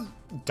this a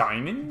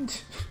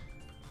diamond?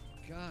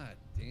 God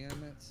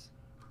damn it.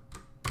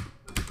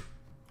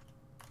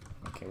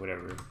 Okay,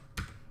 whatever.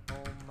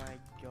 Oh my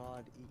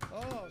god.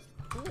 Oh,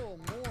 cool.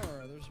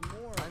 More. There's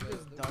more. I'm of it.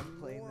 just There's done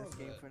playing more this of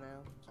game it. for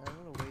now. I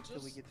want to wait till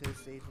we get to the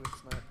stage where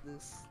it's not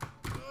this.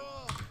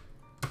 Ugh.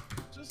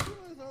 Just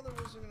when I thought there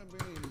wasn't gonna be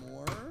any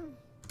more,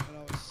 and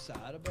I was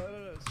sad about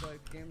it, it's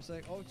like the game's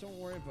like, oh, don't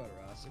worry about it,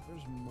 Racic.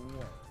 There's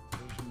more.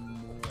 There's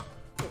more.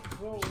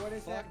 Whoa, what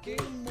is that?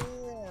 Fucking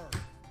more.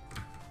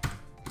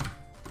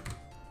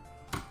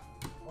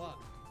 What?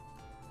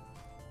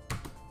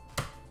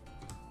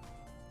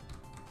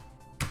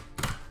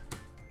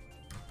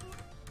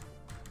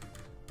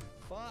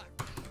 Fuck.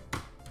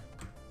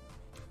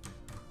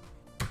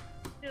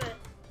 Do it.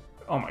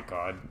 Oh my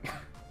god.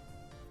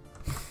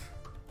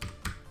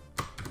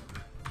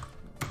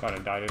 Gotta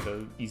die to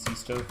the easy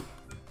stuff.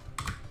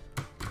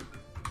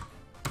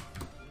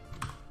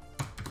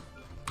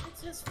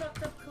 It's his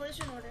fucked up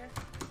collision order.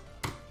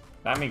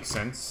 That makes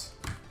sense.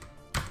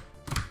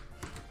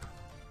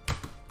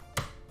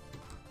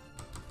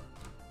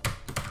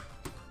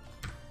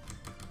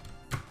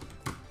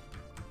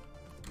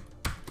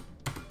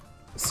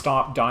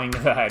 Stop dying to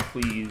that,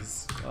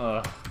 please.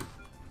 Ugh.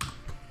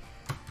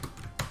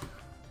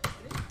 I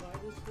didn't buy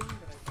this thing,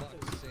 but I thought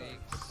it Fuck's was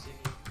sakes.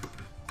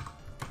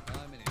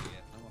 I'm an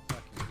idiot. I'm a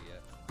fucking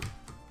idiot.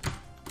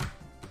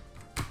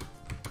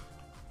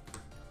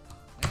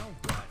 Now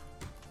what?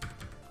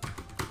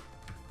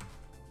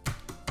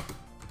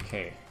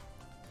 Okay.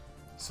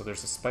 So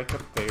there's a spike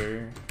up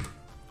there.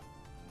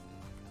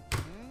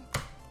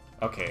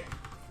 Okay.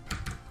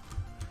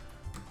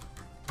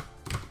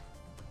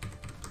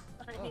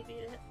 I need to beat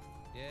it.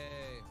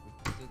 Yay,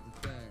 we did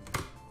the thing.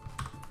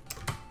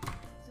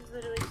 This is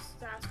literally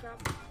fast drop.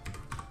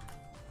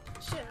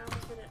 Shit, I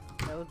almost did it.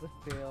 That was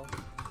a fail.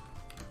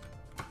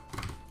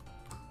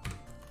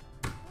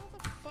 How the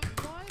fuck?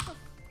 Why the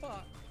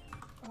fuck?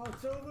 Oh,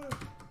 it's over.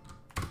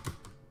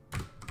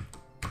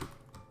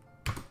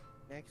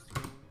 Next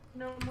game.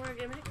 No more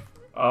gimmick.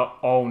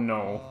 Oh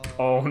no.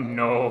 Oh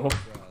no.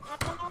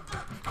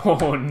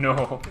 Oh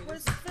no.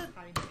 Where's the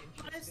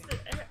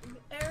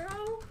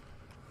arrow?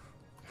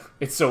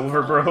 It's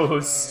over,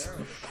 bros.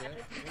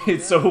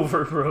 It's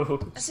over,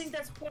 bros. I think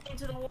that's pointing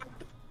to the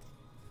warp.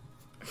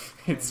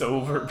 It's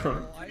over,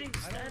 bro. I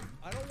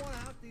don't want to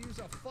have to use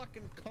a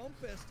fucking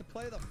compass to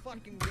play the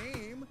fucking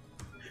game.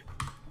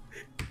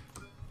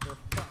 For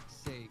fuck's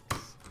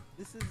sakes.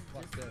 This is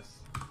Fuck just this.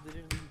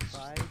 literally It's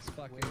 5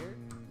 fucking.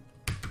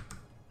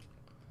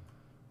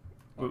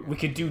 square. We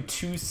could do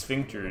 2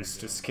 sphincters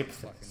to skip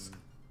this.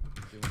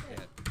 Fucking doing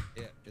it.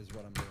 It is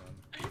what I'm doing.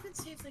 I haven't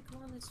saved like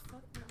long as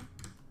fuck now.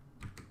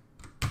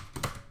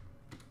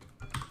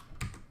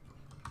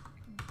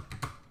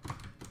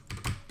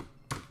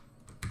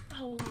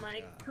 Oh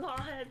my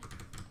god.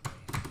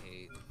 I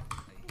hate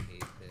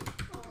it.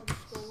 Oh, I'm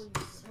scrolling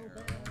so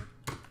bad.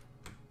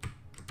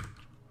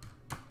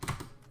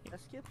 That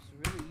skip's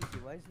really easy.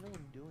 Why is no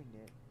one doing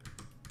it?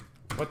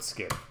 What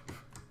skip?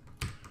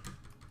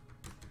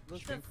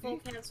 Look, The full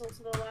cancel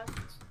to the left.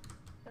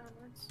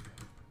 Downwards.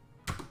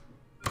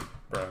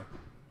 Bro.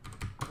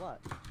 what?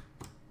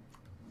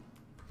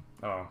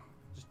 Oh.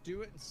 Just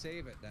do it and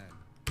save it then.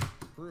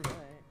 Prove it.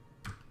 Alright.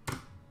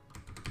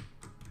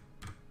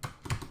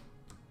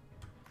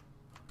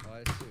 Oh,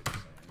 I see what you're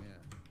saying,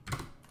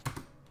 yeah.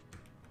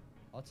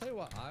 I'll tell you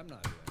what, I'm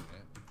not doing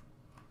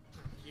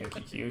it.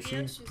 Thank you,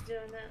 Kiyoshi. She's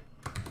doing that.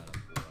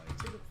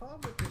 See, the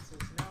problem with this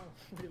is now,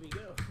 where do we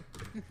go?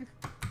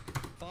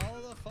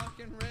 Follow the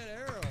fucking red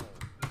arrow.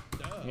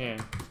 Duh. Yeah.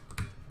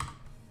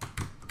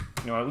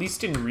 No, at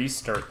least in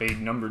Restart, they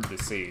numbered the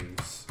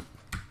saves.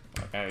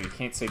 You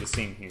can't say the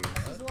same here.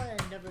 This is why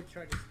I never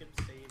try to skip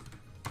save.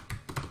 I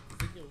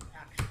think it'll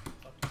actually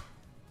fuck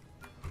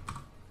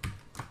you.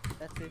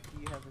 That's if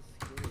you have a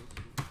skill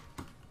issue.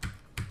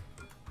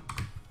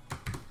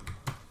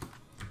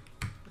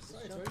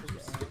 Besides, why did you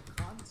skip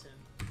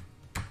content?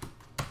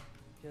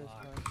 Just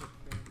Fuck. one hit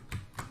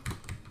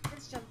frame.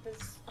 This jump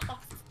is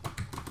off.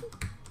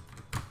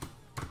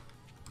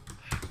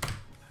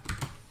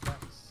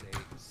 Fuck's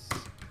sakes.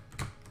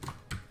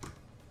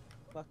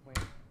 Fuck my.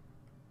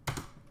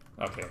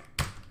 Okay.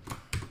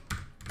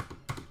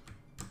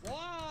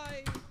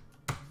 Why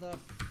the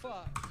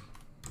fuck?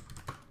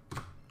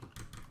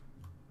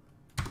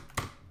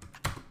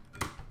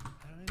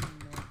 I don't even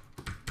know.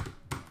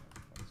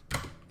 What's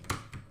going on here.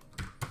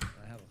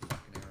 I have a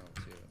fucking arrow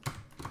too.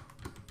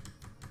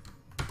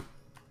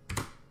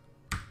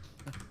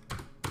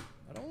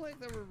 I don't like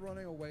that we're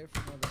running away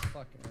from where this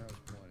fucking arrow's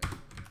pointing.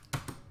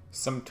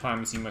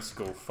 Sometimes you must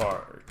go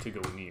far to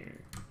go near.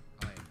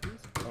 I know.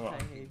 Oh, well. I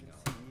hate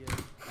No.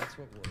 CEO. That's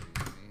what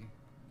worries me.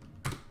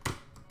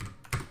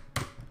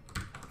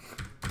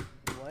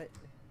 What?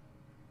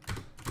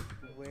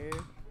 Where?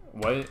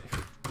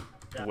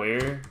 What?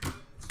 Where?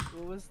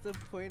 What was the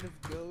point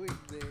of going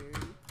there?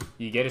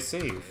 You get a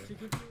save. To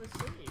give you a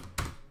save.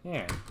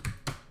 Yeah.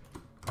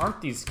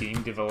 Aren't these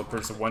game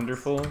developers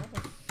wonderful? What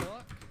the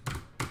fuck?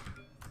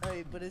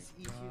 Alright, but it's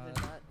easier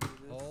to not do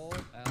this. Oh,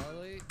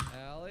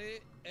 Allie,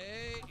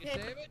 hey, you Okay.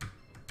 save it?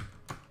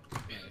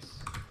 Nice.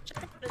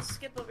 Check out this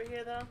skip over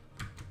here though.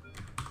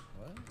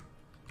 What?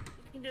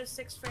 You can do a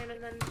 6 frame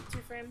and then 2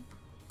 frame.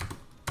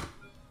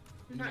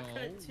 I'm not No,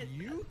 gonna do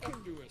you that.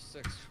 can do a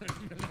 6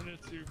 frame and then a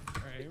 2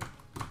 frame.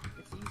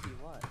 It's easy,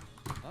 watch.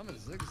 I'm a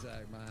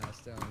zigzag my ass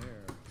down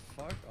here.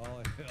 Fuck all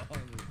of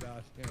this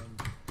goddamn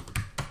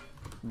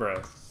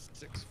Bruh.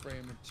 6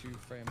 frame and 2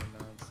 frame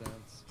of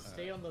nonsense.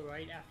 Stay on the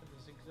right after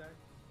the zigzag.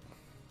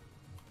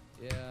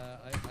 Yeah,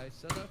 I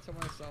said that to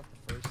myself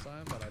the first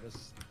time, but I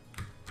just...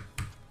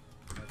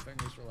 My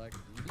fingers were like,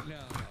 no,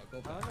 go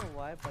I back. don't know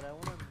why, but I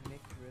want to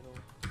make riddle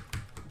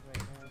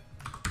right now.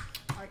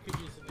 I could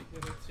use a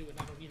McRiddle too, and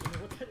I don't even know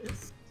what that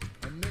is.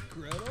 A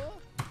McGriddle?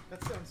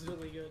 That sounds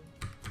really good.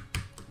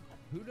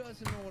 Who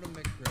doesn't know what a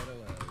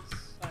McGriddle is?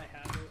 I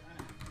have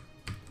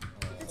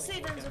it. It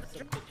save ends with a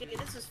drop. Okay,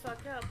 this is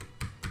fucked up.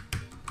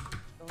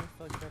 It's only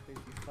fucked up if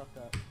you fuck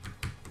up.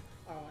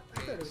 I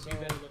thought it would be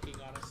better looking,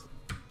 honestly.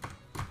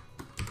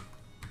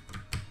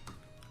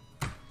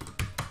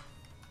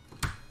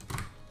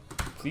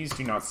 Please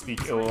do not speak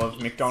ill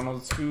of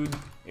McDonald's food.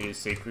 It is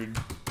sacred.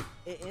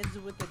 It ends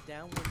with a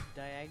downward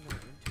diagonal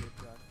into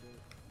a drop gate.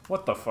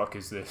 What the fuck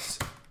is this?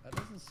 That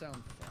doesn't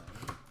sound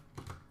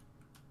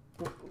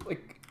fun.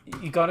 Like,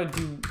 you gotta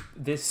do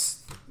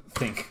this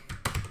thing.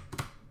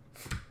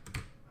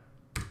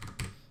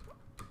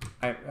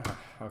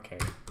 Okay.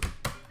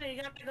 No,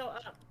 you gotta go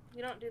up.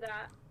 You don't do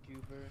that.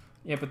 Goober.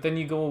 Yeah, but then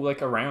you go,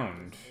 like,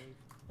 around.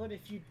 But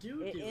if you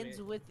do It do ends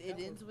it, with that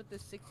would- the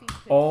 16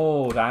 pixel.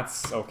 Oh,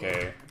 that's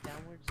okay.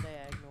 Downward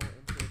diagonal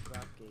into a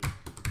drop gate.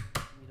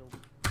 Needle.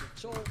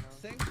 So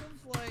think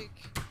of like,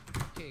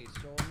 okay,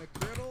 so a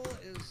McGriddle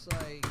is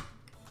like,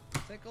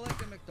 think of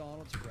like a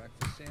McDonald's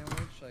breakfast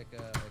sandwich, like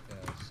a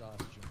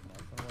sausage and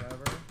muffin or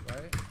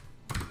whatever, right?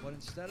 But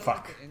instead of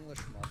Fuck. like an English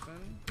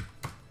muffin,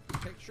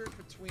 picture it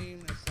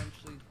between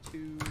essentially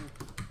two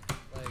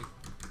like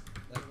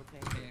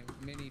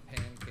mini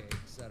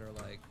pancakes that are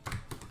like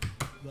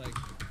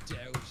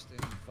doused in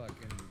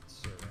fucking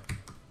syrup.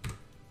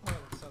 Oh,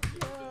 that sounds really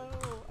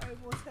good. No, I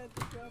almost had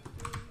the drop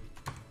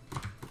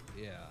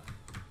gate. Yeah.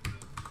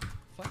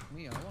 Fuck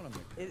me, I want to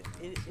make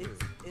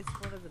It's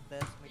one of the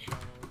best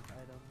McDonald's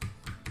items.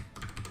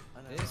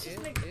 I know. It's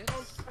just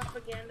McDonald's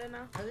propaganda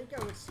now. I think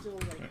I would still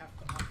like have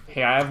to opt for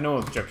Hey, I have no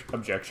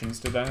objections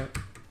to that.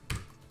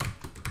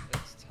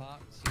 It's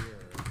top tier.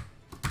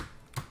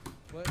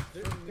 But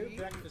Their for me,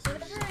 breakfast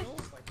is still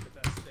like the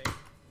best thing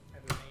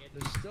ever made.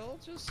 there's still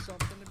just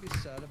something to be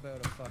said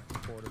about a fucking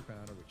quarter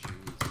pounder with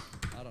cheese.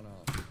 I don't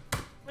know.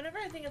 Whenever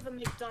I think of a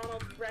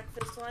McDonald's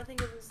breakfast, all I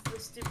think of is the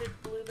stupid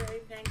blueberry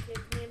pancake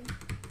meme.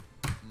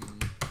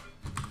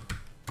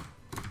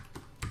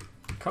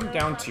 Come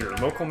down to your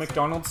local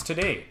McDonald's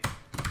today.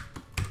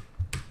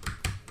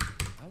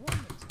 I want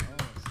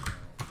McDonald's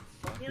now.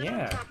 Fuck. You know Yeah.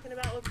 what I'm talking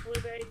about with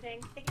blueberry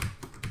pancake?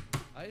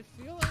 I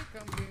feel like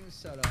I'm being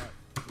set up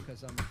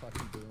because I'm a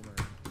fucking boomer.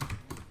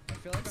 I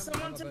feel like I'm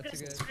Someone about took to a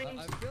get. screen-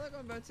 I feel like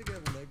I'm about to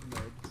get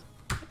lignigged.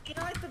 You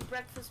know, like the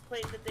breakfast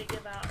plate that they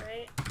give out,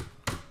 right?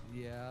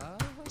 Yeah.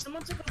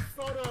 Someone took a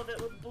photo of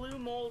it with blue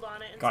mold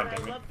on it and God said,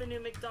 damn I it. love the new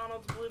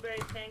McDonald's blueberry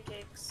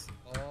pancakes.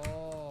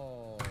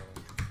 Oh.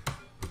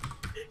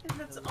 And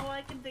that's all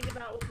I can think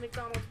about with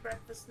McDonald's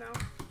breakfast now.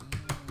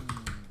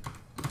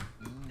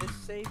 This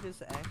save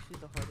is actually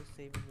the hardest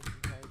save in this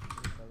entire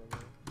game, by the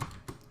way.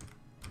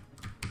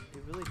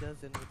 It really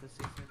does end with a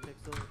 16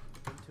 pixel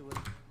into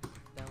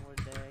a downward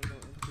diagonal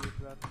into a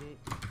drop gate.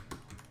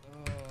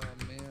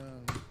 Oh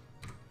man.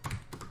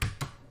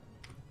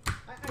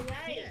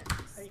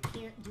 I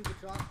can't can't do the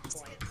drop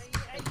twice.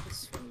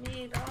 Yikes for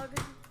me, dog.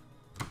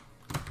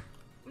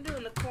 I'm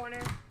doing the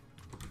corner.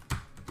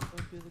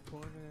 Don't do the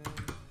corner.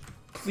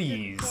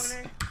 Please.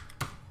 Corner.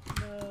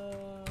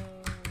 No.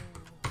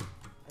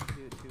 I can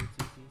do it too.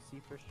 It's easy.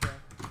 See first try.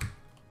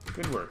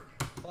 Good work.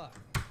 Fuck.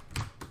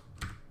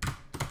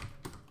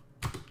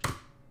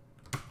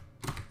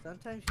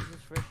 Sometimes you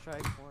just first try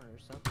corner.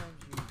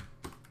 Sometimes you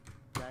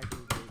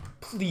gradually get.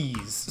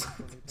 Please.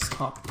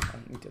 Stop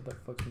trying to the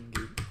fucking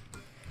gate.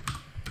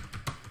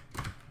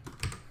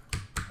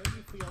 How do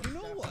you feel? You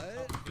know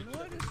what? You know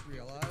what I just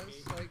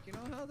realized? Like, you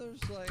know how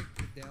there's like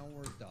the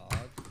downward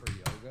dog for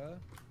yoga?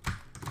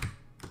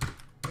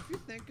 If you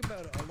think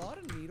about it, a lot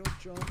of needle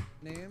jump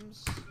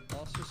names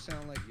also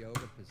sound like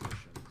yoga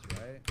positions,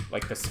 right?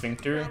 Like the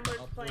sphincter?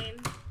 Downward plane.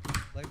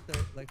 Like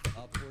the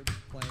upwards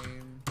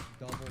plane,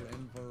 double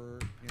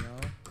invert, you know?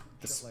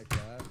 Shit like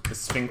that. The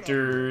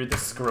sphincter, the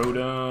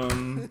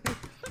scrotum.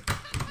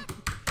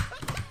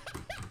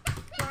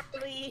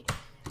 Charlie.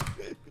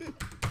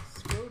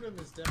 Scrotum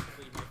is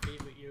definitely my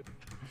favorite you.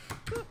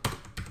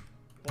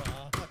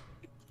 Fuck.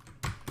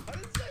 I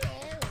didn't say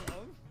all of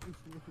them.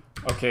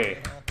 Okay.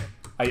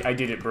 I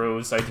did it,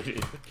 bros. I did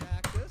it. The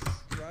cactus,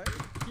 right?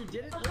 You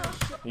did it? Oh,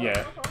 shit.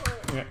 Yeah.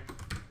 Yeah.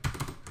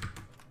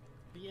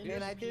 The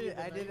Man, I industry did it. of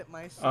the I did night. it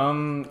myself.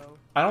 Bro.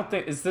 I don't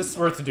think. Is this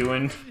worth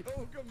doing?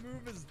 Yoga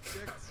move is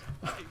dick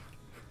spike.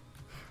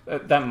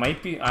 That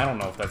might be. I don't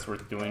know if that's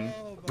worth doing.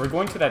 We're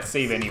going to that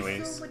save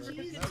anyways. So much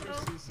Never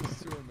Rikuto. ceases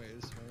to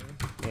amaze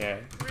me. Yeah.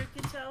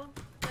 Rikuto.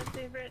 My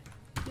favorite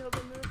yoga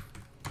move.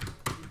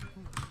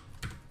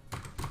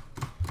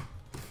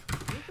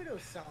 Rikuto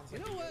sounds You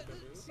like know a what? yoga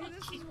move. See,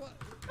 this is what.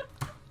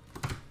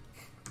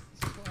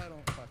 This is why I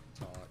don't fucking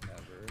talk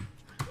ever.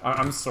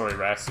 I'm sorry,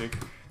 Racic.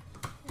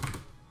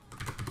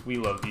 We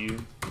love you.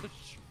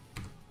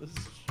 This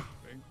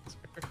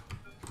sphincter.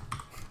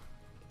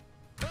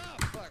 Ah,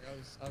 fuck!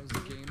 I was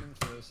gaming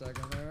for a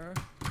second there.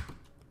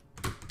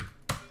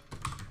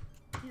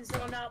 You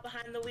zoned out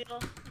behind the wheel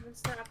and then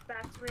snapped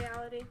back to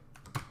reality.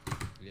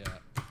 Yeah.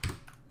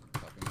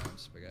 Fucking mom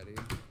spaghetti.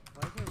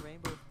 Why is there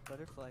rainbow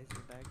butterflies in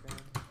the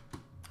background?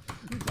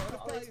 Butterfly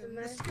always been in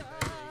the there.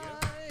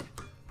 sky.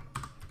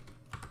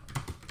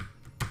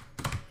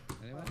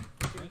 Anyway.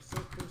 Getting so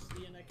close to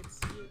the end, I can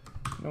see it.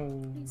 No.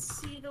 You can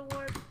see the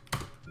warp.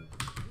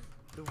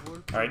 The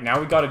warp. Alright, now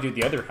we gotta do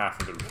the other half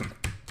of the room.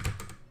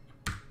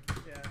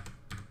 Yeah.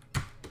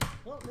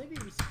 Well, maybe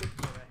we skipped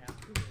the other half.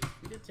 Who knows?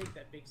 We did take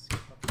that big skip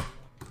up the hill.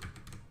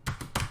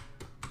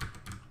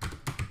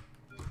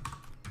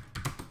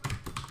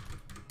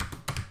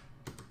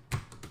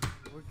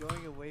 We're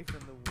going away from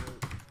the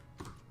warp.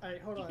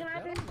 Alright, hold You on. can I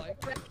either don't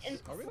like go right this.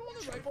 and Are we going the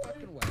right triple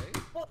fucking way?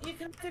 Well, you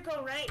can either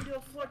go right and do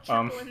a floor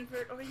triple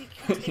invert, or you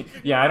can take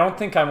the Yeah, I don't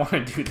think I want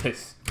to do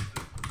this.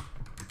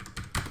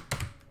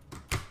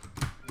 I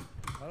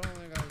don't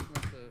think I was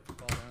meant to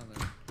fall down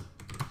there.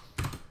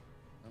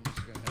 I'm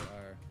just gonna hit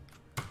R.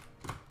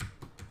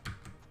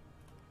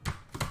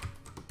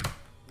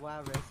 Wow,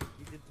 Racic,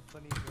 you did the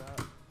funny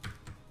drop.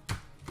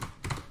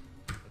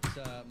 It's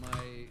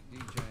my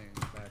DJing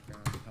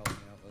background helping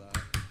me out with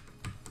that.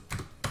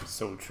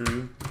 So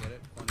true. Get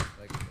it? Funny,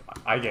 like.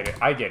 I get it.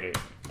 I get it.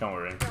 Don't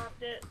worry.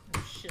 dropped it.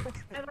 Oh shit. I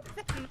like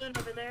that moon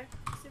over there.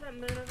 See that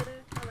moon over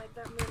there? I like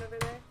that moon over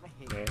there. I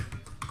hate Yeah. it.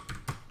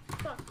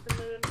 Fuck the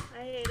moon. I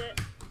hate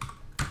it.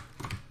 I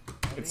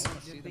It's-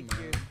 think, See you the think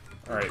moon.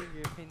 your, Alright.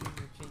 your opinions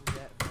will change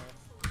that fast.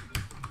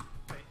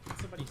 Wait,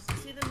 somebody see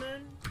See it. the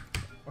moon?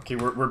 Okay,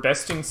 we're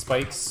besting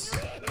spikes.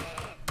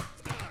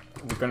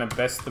 We're gonna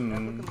best the That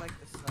moon. looking like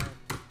the sun.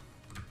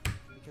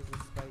 Because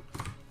of spikes.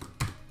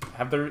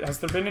 Has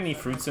there been any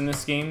fruits in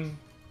this game?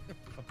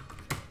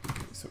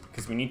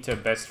 Because we need to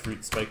best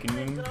fruit spike and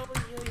Let's moon. go,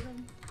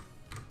 Yoyomu.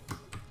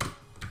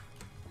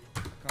 I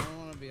kinda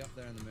wanna be up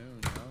there in the moon,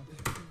 you know?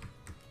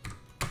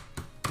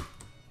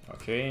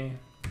 Okay.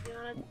 You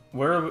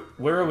wanna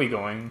Where are we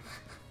going?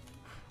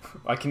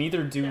 I can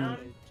either do.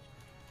 down?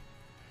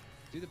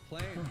 Do the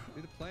plane.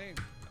 Do the plane.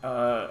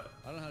 Uh.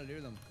 I don't know how to do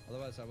them.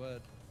 Otherwise, I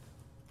would.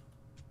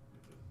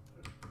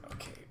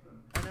 Okay.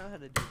 I know how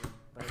to do them,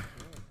 but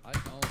I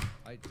can't.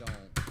 I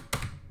don't.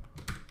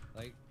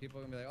 Like, people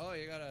are gonna be like, oh,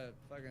 you gotta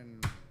fucking.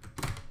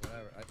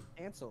 Whatever.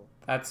 Ansel.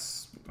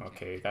 That's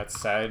okay. That's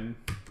sad.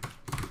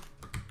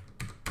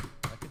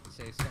 I could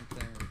say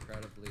something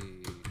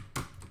incredibly.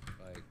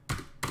 Like.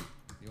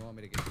 You want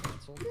me to get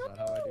canceled? Is that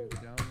how I do the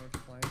downward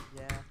plane?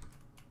 Yeah.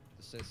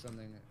 To say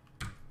something.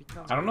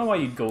 Become I don't know why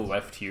you'd go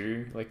left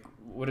here. Like,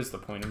 what is the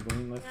point of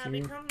going left Yeah,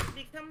 here?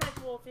 become like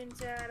Wolf in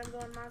Sarah Adam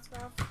going mask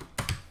off.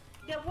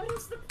 Yeah, what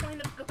is the point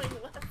of going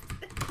left?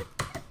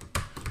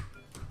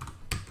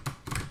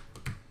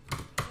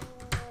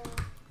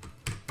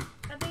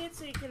 I think it's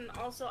so you can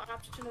also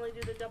optionally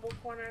do the double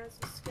corner as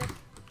a skip.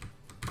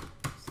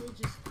 Sage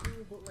is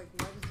cool, but like,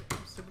 why does it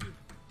have so many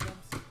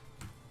jumps?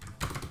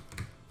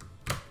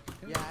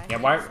 Yeah, I Yeah,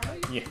 hate why? spikes.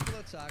 Somebody Yeah, people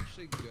that's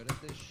actually good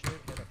at this shit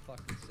hit a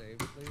fucking save,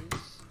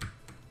 please.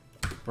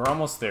 we're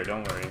almost there.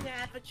 Don't worry. Yeah, I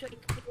have a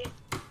choke the gate.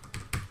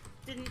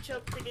 Didn't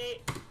choke the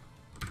gate.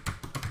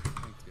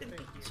 Thank you.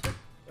 Didn't choke.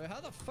 Wait, how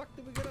the fuck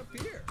did we get up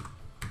here?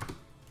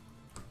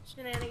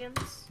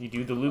 Shenanigans. You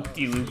do the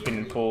loop-de-loop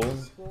and pull.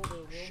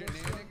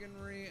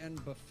 Shenaniganry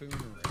and buffoonery.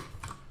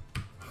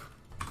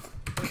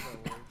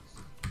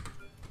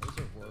 Those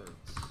are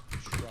words.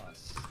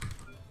 Trust.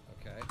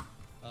 Okay.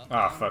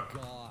 Ah, fuck.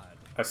 God.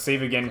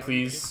 Save again,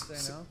 please.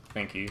 Say no?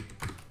 Thank you.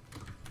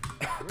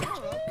 We're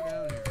going up or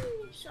down here?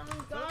 Sean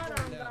God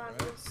on down, right?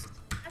 goggles.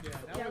 Yeah, now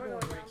Yeah, we're going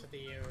down. right to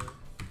the arrow.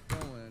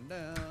 Going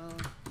down.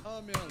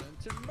 I'm yelling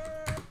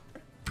timber.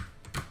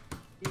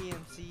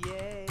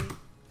 EMCA.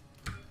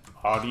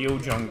 Audio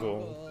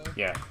jungle.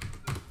 Yeah.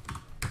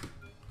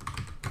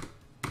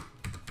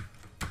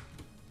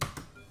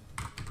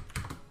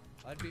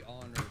 I'd be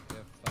honored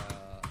if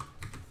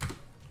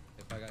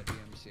I got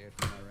DMCA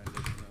for my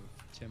rendition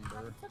of Timber.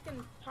 I'm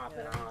fucking popping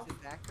Yeah, off. this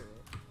is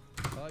accurate.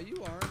 You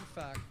are in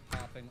fact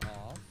popping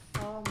off.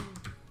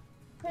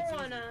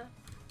 Corona.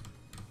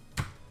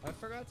 I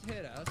forgot to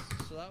hit S,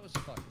 so that was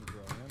fucking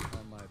brilliant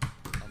on my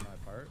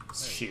part. There you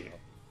Shit. go.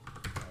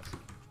 That's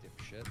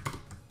dipshit.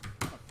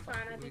 Fine,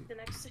 I beat the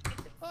next thing.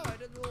 Oh, I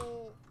did a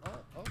little. Oh,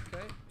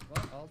 okay.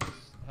 Well, I'll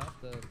just have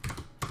to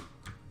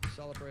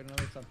celebrate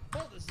another time.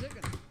 Oh, the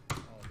ziggin. Oh,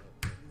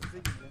 the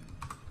ziggin.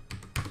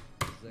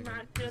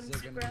 Not doing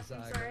Ziggin super F,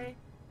 I'm sorry. Sorry.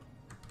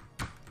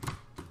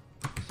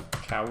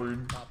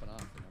 Coward. Popping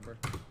off, remember?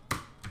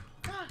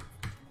 Ah,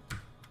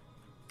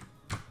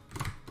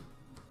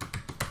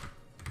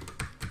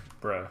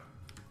 Bruh.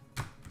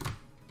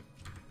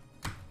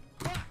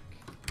 Fuck!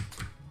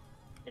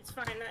 it's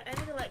fine. I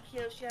need to let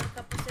Kiyoshi have a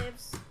couple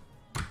saves.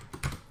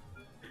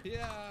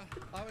 Yeah,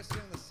 I was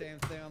doing the same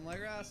thing. I'm like,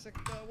 Racic,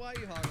 why are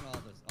you hogging all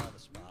the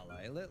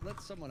spotlight?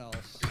 Let someone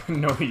else.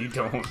 No, you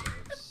don't.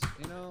 Saves.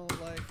 You know,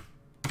 like,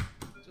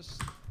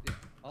 just yeah.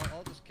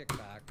 I'll just kick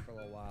back for a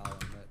little while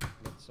and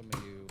let some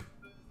of you,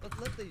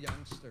 let the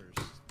youngsters,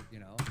 you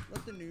know,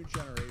 let the new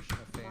generation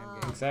of fan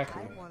games.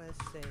 Exactly. I want to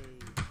say.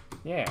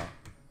 Yeah.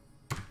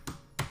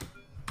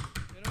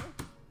 You know,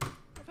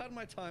 I've had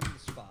my time in the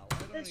spotlight. I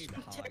don't This need to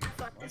hog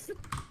fuck anymore. this.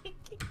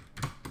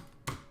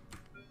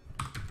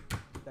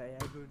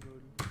 Diagonal.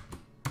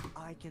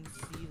 I can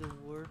see the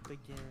warp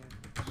again.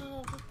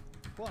 Oh,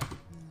 What?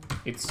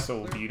 It's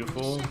so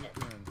beautiful.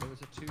 It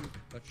was a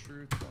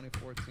true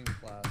 2014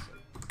 classic.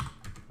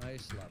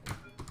 Nice level.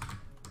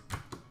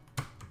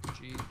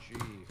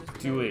 GG. Just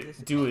Do know it, this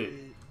do is-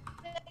 it.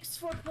 thanks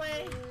for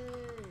playing.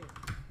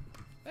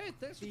 Hey,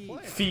 thanks for playing.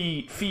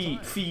 Feet,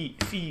 feet,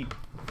 feet, feet.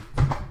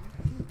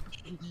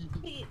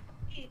 Feet, feet,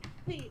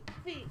 feet,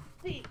 feet,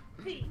 feet,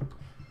 feet.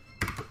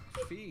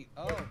 Feet.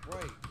 Oh,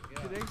 right. Yeah.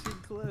 Connection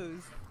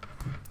closed.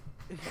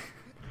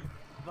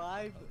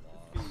 Vibe.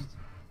 I'm lost.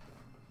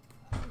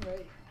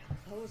 Alright,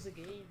 that was a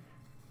game.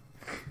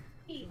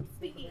 Feet,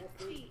 feet,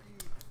 feet.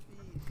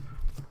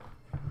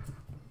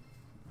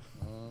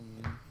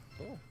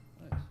 Cool.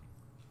 Nice.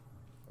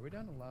 Are we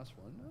down to the last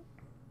one now?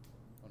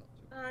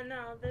 Oh, no, two.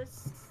 No,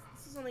 this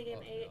is only game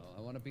 8. No,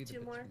 I want to be the Two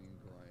between more.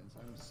 groins.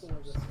 I'm so Four,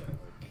 let's go. scared of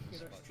this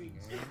Get our fucking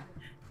streaks. game.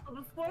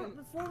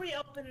 Before we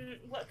open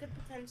what could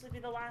potentially be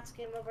the last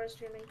game of our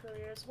streaming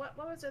careers, what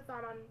was your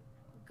thought on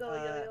Go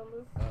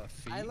Yoyomu?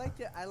 Feet. I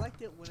liked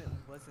it when it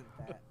wasn't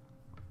that.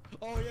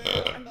 Oh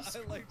yeah, I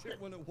liked it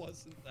when it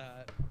wasn't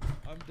that.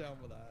 I'm down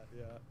with that.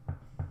 Yeah.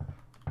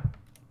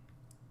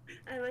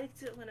 I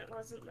liked it when it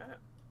wasn't that.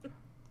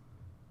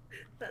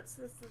 That's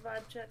the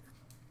vibe check.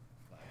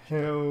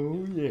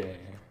 Hell yeah.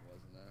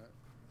 Wasn't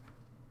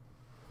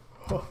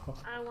that?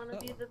 I want to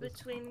be Oh, the this-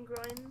 between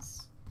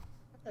groins.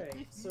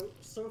 Alright,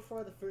 so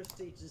far the first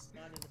stage is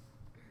not in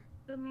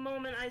The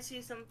moment I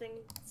see something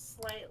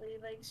slightly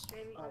like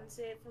stream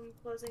unsafe, I'm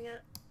closing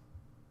it.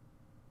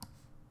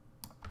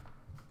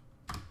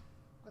 I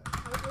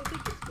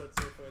think it's good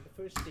so far. The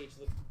first stage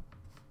looked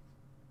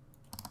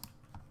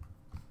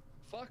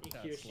Fuck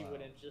that Kiyoshi slow.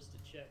 went in just to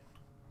check.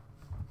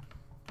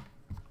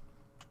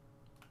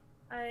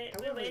 Are we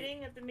However-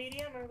 waiting at the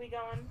medium or are we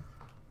going?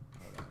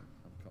 Hold on,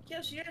 I'm coming.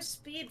 Kiyoshi, you're a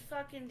speed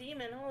fucking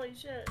demon. Holy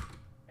shit.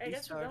 I We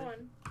guess we're started.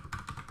 going.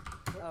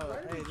 Oh, Why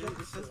did hey, we jump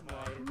this so is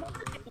high? my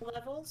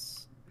Levels.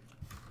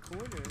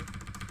 corner.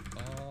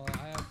 Oh,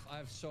 I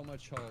have so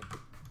much hope.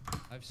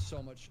 I have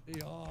so much.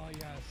 Oh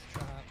yes,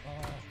 trap.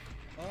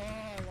 Oh, I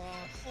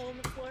lost. Hole in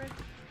the floor.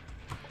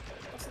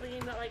 Also, the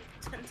game got like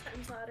 10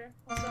 times louder.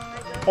 Also, I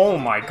don't. Oh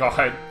my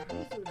god.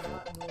 These are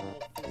not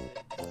normal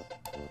physics.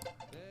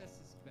 This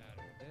is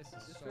better. This is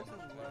This so person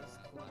much better loves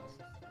than that clothes.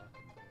 last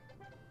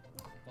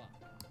fucking- Fuck.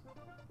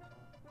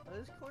 Oh,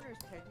 this corner is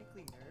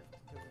technically nerfed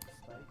because of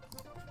spikes.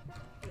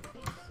 I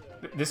think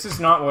so. This is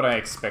not what I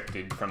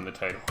expected from the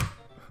title. Oh,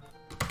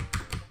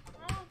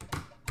 Yeah,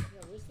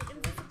 where's the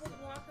invisible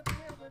groins? block up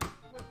here with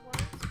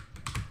what?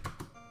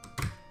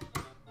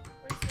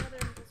 Where's the other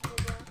invisible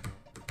block?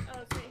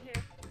 Oh, it's right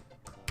here.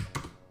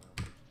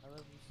 I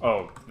love you so Oh,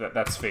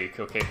 that's fake,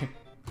 okay.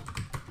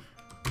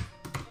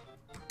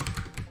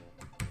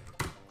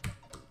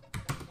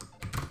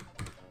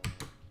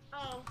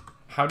 Oh,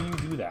 How do you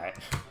do that?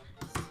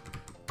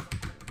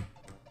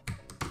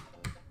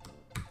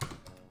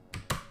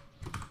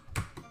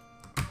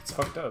 It's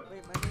fucked up.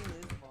 Wait, my name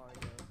is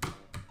Mario.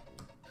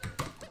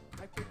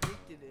 I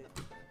predicted it.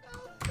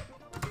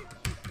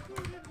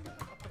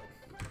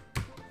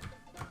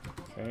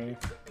 Okay.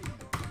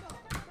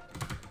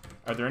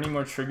 Are there any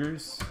more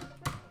triggers?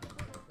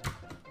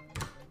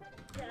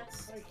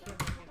 Yes. I can't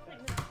make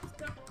it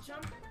back.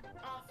 Jump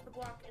off the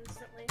block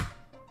instantly.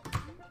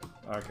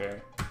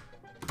 Okay.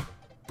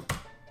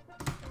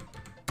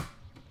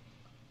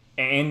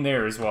 And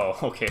there as well.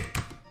 Okay.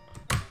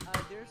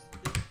 There's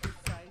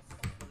precise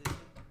collision.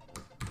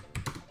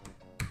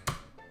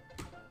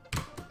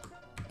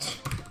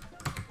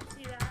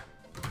 See that?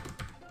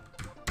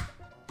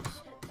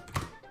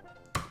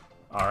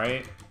 All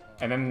right.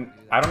 And then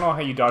I don't know how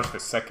you dodge the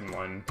second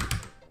one.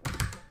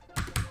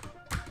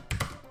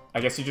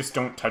 I guess you just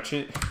don't touch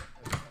it.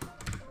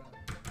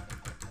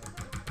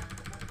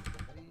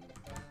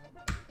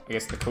 I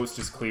guess the coast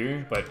is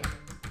clear, but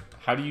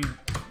how do you...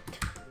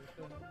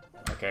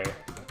 Okay.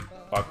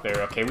 Block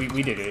there. Okay,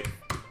 we did it.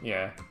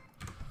 Yeah.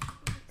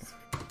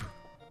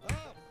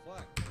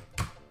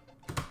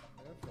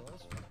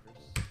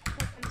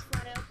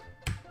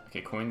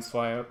 Okay, coins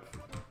fly up.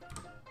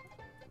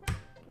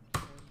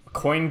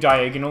 Coin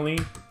diagonally.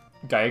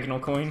 Diagonal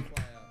coin.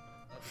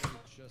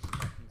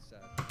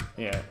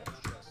 Yeah.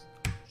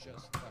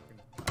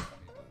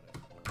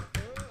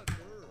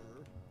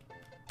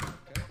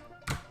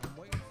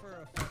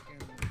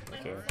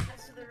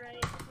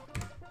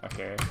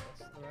 Okay.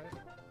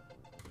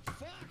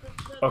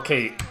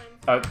 Okay.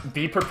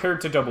 Be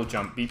prepared to double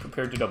jump. Be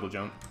prepared to double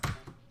jump.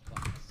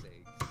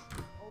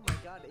 Oh my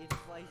god, it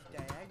flies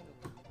diagonally.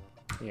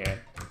 Yeah.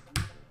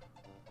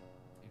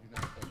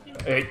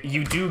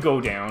 You do go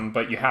down,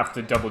 but you have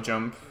to double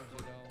jump.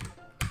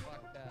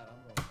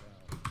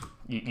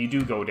 You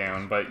do go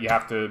down, but you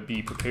have to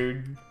be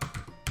prepared.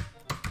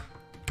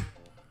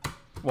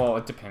 Well,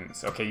 it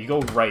depends. Okay, you go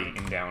right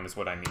and down is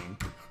what I mean.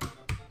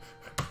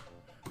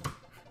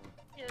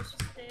 Yeah, it's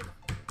just Dave.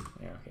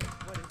 Yeah, okay.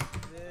 What is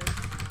this?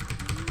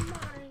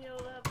 Mario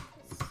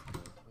levels.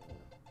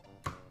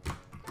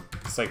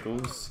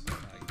 Cycles.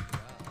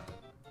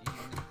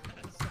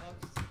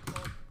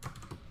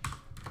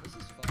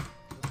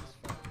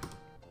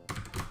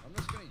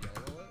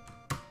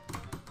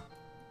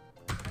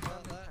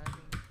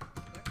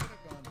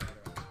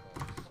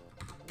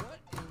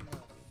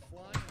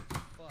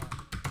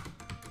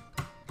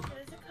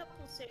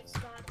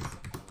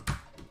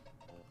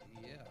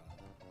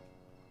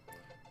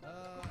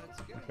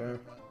 Okay.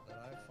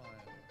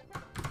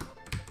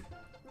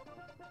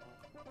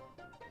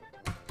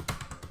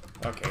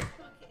 Okay.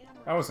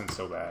 That wasn't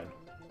so bad.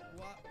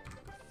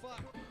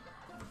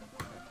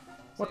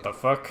 What the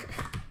fuck?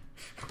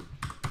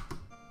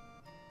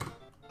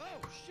 Oh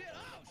shit!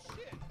 Oh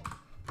shit!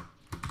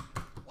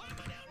 Why am I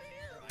down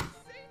here? I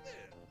saved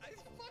it! I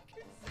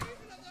fucking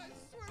saved it! I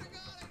swear to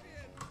God I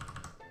did!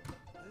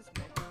 Is this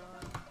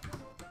Necron?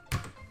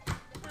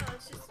 No,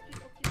 it's just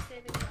people keep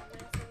saving it on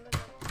this, and then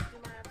I'll do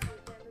my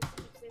absolute damage to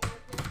keep saving it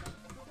here.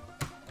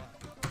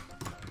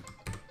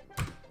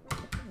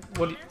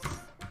 What?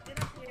 Get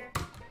up here.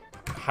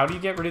 How do you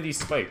get rid of these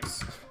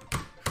spikes?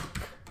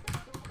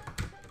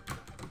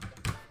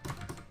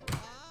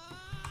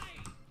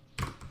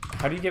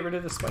 How do you get rid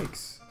of the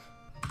spikes?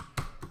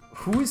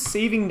 Who is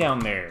saving down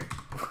there?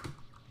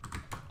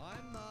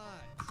 I'm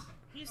not.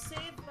 You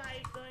save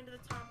by going to the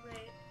top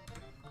right.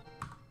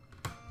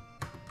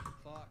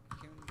 Fuck.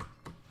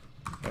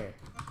 Okay.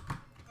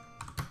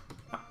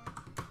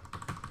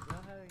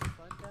 Y'all having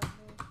fun down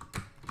there?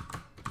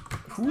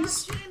 Who is...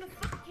 Stop shooting the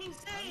fucking I'm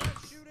saves!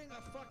 not shooting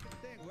a fucking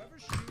thing.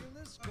 Whoever's shooting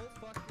this, go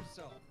fuck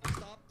yourself.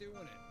 Stop doing it.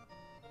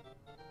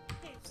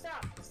 Hey,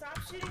 stop. Stop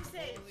shooting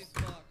saves. Holy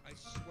fuck. I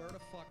swear to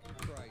fucking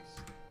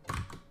Christ.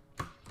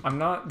 I'm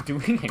not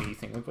doing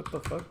anything. Like, what the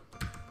fuck?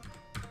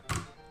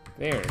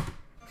 There.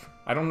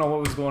 I don't know what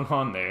was going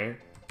on there. It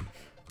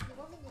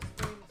wasn't the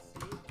spring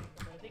saving,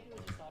 but I think it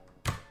was just up.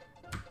 'Cause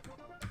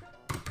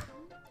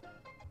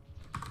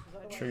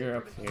otherwise Trigger it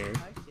up would've- here.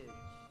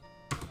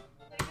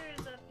 Trigger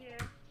is up here.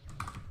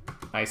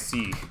 I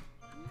see.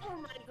 Oh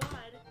my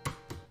god.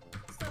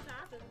 Stuff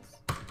happens.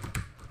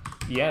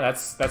 Yeah,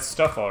 that's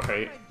stuff,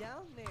 alright. Right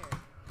down there.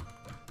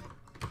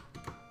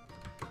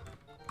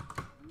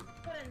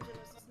 What engine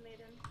was this made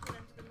in? What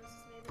engine was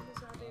this made in?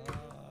 This not baby.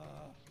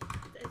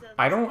 It does.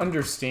 I don't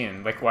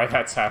understand, like, why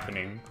that's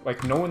happening.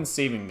 Like, no one's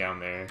saving down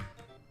there.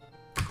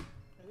 I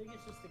think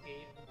it's just the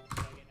game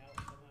bugging out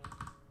somehow.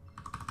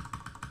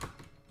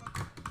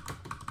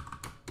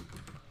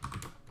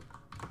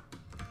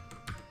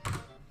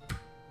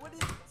 What is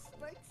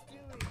Spike's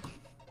doing?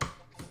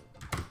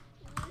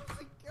 Where's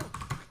it going?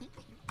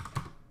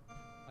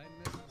 I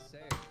missed the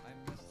save. I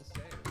missed the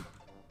save.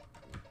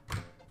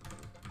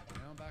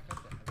 Now I'm back up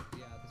there.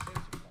 Yeah, the saves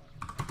are fine.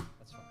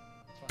 That's fine.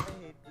 That's I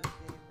fine. hate this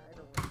game. I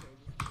don't want to play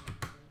this game.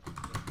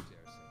 Don't you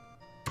dare save.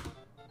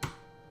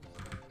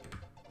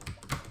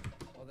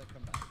 Oh, they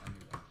come back. I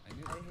knew that. I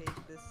knew I that. hate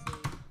this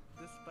save.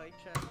 This Spike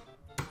trap is so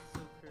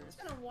I'm just cursed.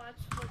 gonna watch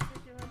what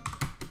they're doing.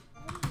 Oh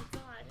my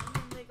god. And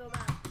then they go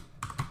back.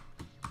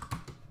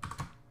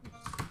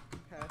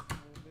 Path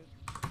movement.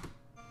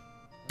 I'm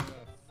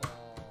gonna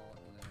fall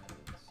and then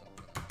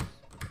something else.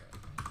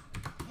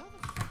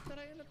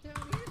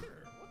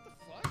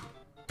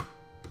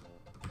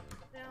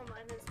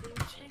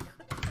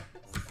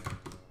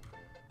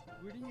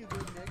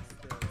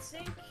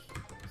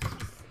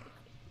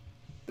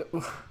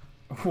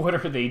 What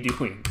are they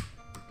doing?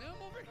 Now I'm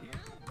over here?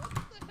 What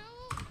the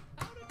hell?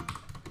 How did...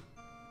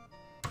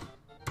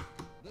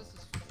 This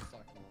is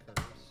fucking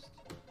cursed.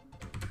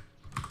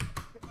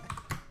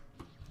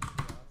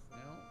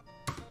 Now...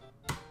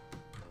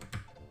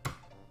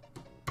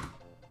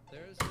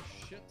 There's a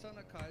shit ton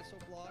of Kaiso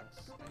blocks,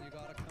 and you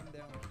gotta come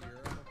down here,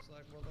 it looks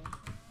like, well then.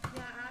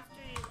 Yeah,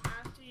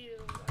 after you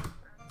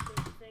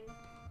save the thing.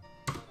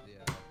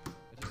 Yeah.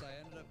 It's just I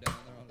ended up down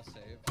there on a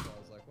save, so I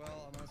was like,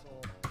 well, I might as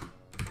well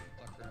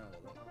fuck around with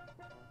it.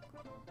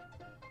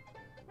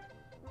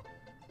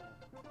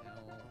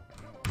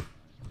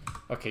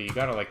 Now, Okay, you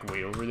gotta like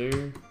way over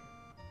there.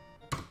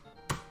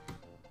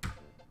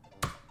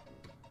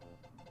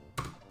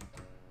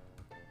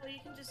 Well, you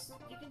can just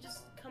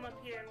come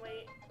up here and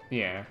wait.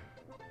 Yeah.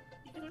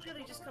 You can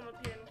literally just come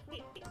up here and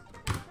wait. You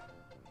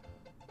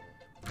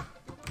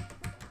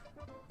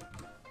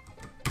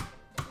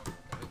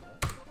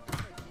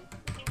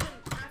can,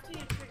 after you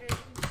trigger, you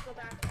can just go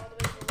back all the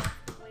way to the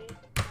left and wait.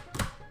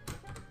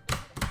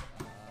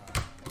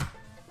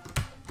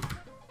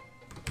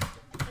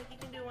 Like, you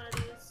can do one of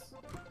these.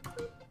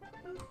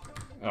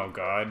 Oh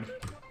god.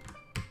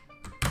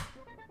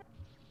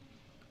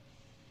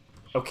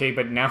 Okay,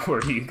 but now where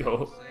do you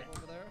go? save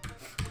over there.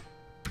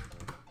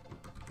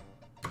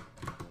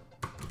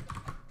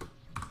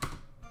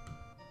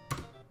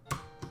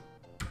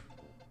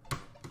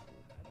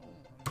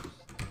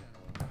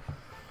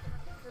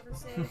 For the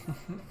save.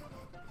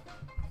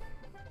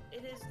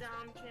 It is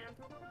down, champ.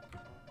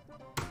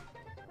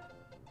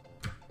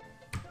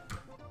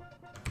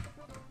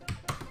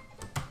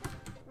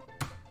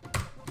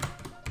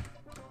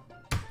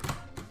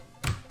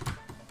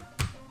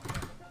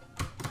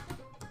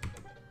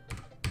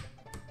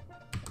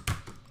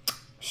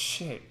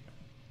 Shit.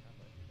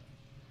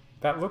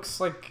 That looks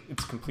like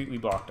it's completely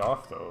blocked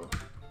off though.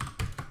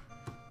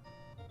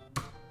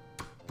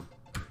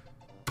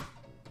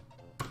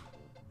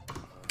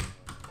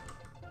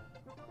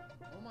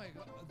 Oh my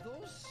god,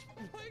 those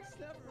spikes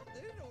they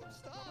don't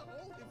stop,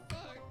 holy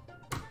fuck!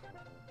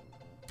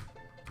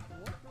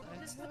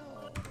 What Just the go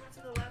hell? to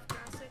the left,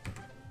 Racic.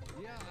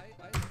 Yeah,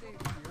 I stayed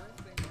here,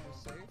 thinking I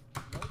was safe.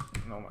 Nope.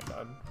 Oh my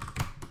god.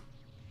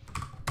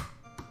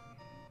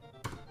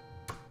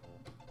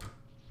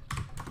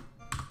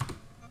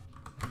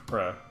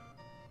 Bruh.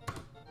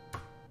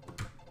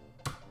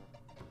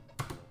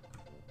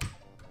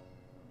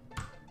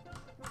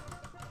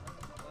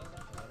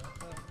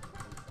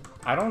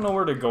 I don't know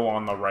where to go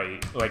on the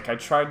right. Like, I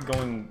tried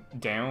going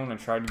down, I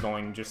tried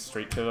going just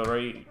straight to the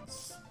right.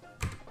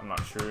 I'm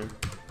not sure. We're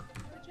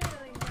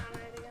generally down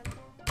right again.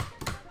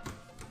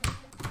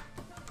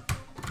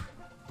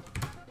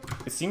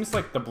 It seems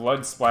like the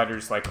blood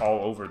splatters like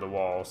all over the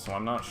wall, so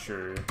I'm not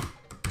sure.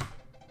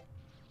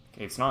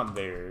 Okay, it's not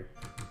there.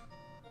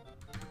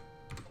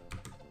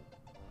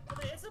 Well,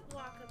 there is a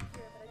block up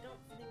here, but I don't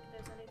think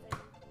there's anything,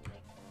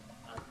 like,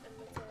 up in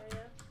this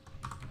area.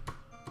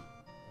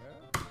 Where?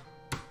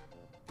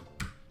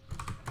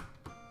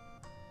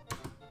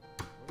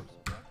 Where's the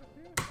block up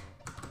here?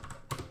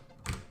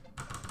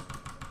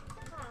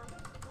 Huh.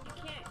 You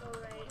can't go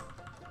right.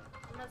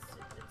 Unless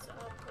it's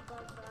up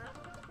above that.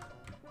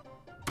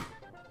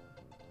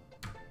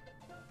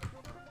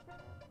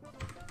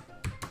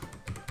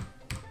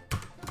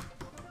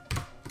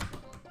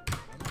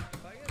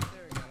 If I get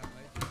there again, I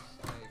might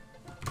just, like,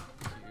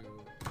 queue in the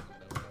middle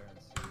there and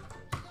see if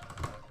there's a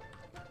spot.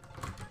 There's a gap or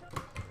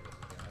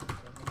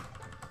something.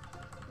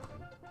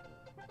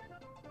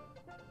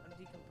 I'm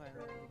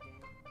decompiling the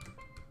game.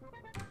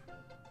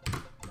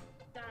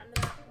 Gotten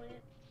to that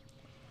point.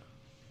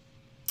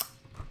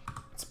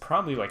 It's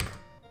probably like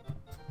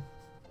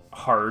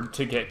hard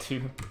to get to.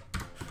 I'm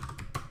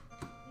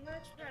gonna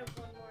try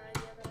one more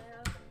idea that I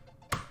have.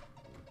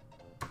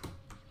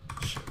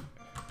 Shit.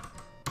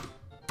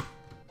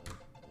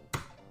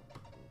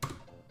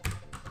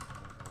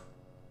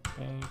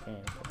 Bang, bang,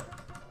 bang.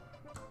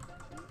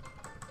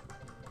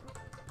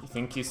 You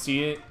think you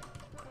see it?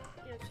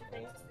 Yeah, she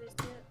thinks they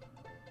see it.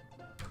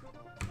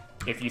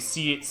 If you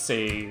see it,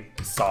 say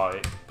saw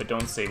it, but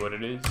don't say what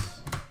it is.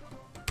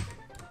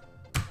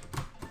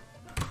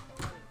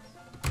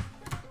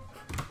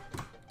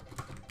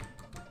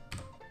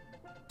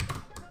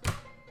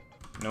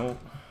 Nope.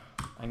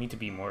 I need to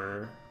be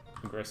more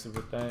aggressive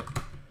with that.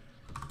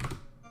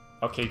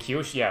 Okay,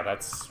 Kiyoshi, yeah,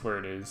 that's where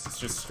it is. It's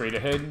just straight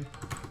ahead,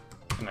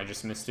 and I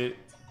just missed it.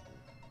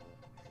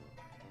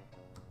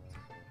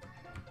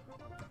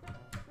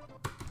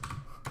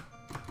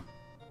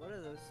 What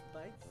are those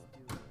spikes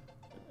doing?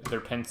 They're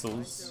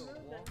pencils. Like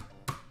they're a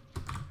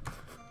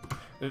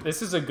wall?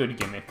 This is a good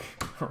gimmick.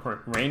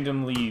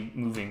 Randomly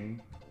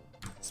moving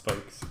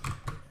spikes.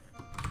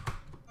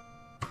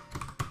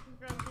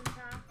 Drunken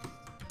Path.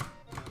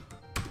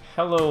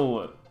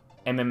 Hello,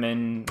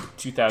 MMN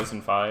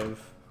 2005.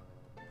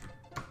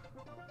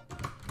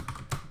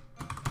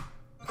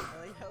 I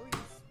like how he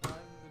spawned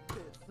in the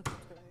pit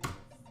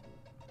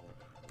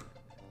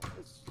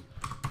sometimes.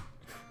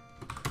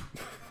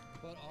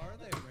 But are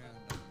they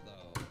random,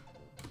 though?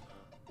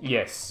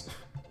 Yes.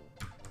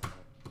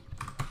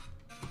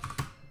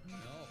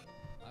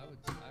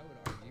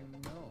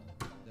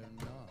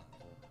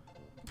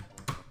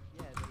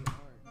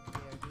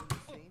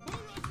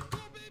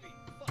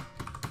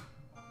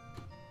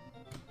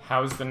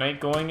 How's the night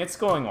going? It's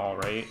going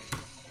alright.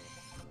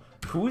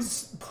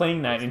 Who's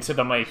playing that into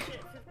the mic?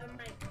 Shit, with the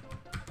mic.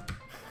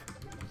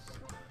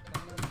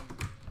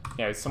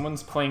 Yeah,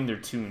 someone's playing their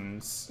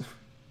tunes.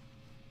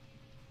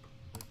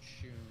 The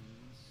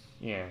tunes.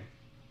 Yeah.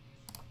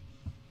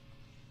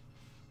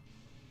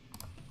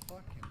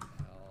 Fucking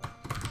hell.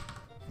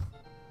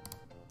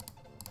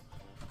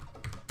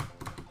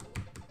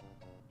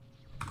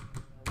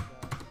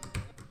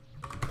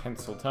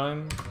 Pencil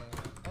time.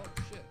 Oh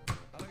shit.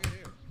 How'd I get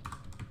here?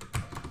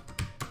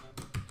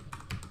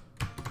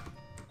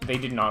 They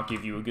did not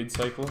give you a good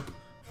cycle.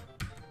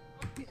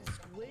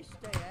 Squish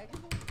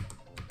diagonal?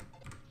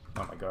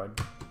 Oh my god.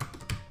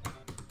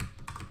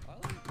 I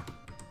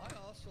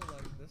also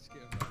like this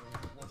game better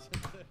than it was in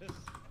this.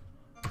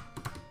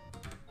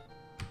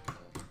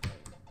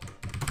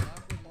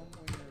 Not the one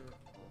when you're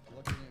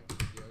looking at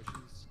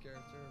Kiyoshi's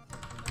character.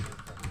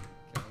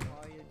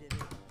 Mario did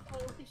it.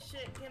 Holy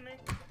shit,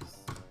 gimmicks.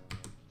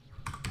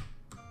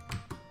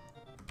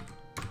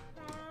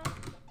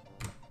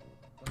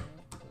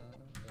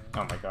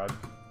 Oh my god.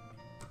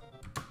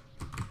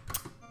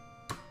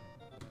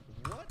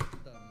 What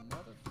the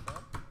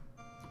motherfucker?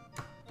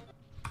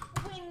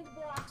 Winged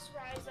blocks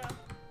rise up.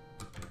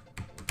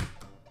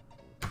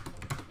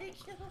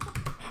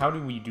 How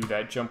do we do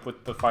that jump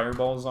with the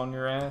fireballs on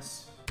your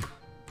ass?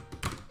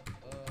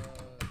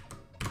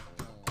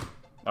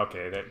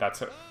 Okay,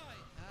 that's it.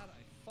 I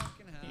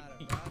fucking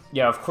had it.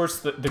 Yeah, of course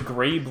the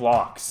gray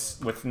blocks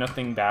with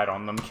nothing bad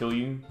on them kill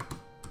you.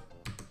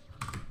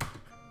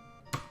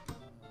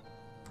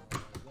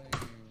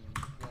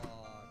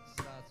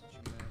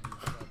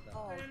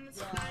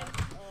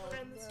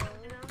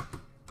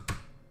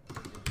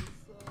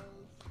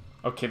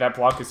 Okay, that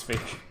block is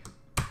fake.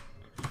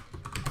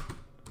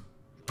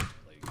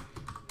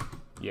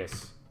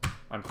 Yes.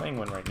 I'm playing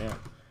one right now.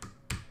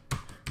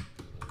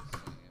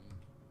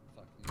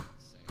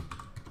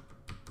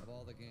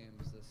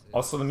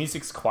 Also, the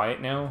music's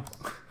quiet now.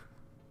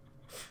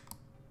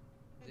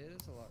 It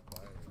is a lot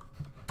quieter.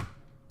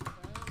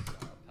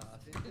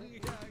 Yeah,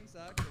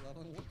 exactly. What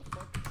the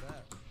fuck is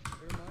that?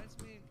 It reminds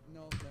me...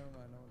 No, never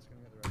mind. No one's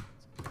gonna get the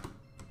reference.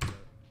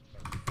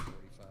 Like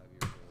 45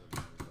 years old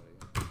and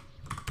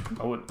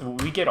everybody. Oh,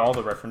 we get all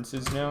the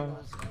references now.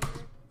 Those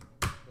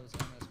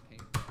MS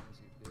Paint games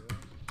you do.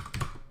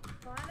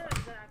 Well, I know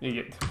exactly. You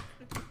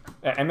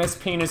get... MS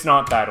Paint is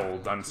not that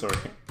old, I'm sorry.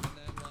 And then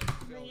like And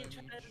fill then you in...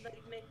 try to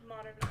like make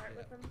modern art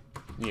with them.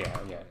 Yeah,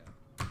 yeah.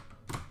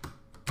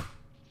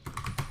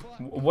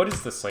 What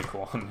is the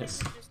cycle on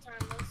this? It's just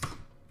timeless.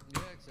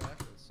 Yeah,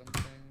 exactly. Some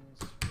things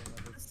will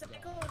never The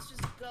cycle is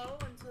just go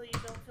until you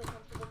don't feel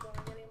comfortable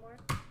going anymore.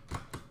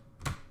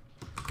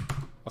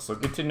 Also,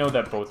 good to know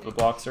that both the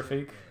blocks are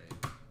fake.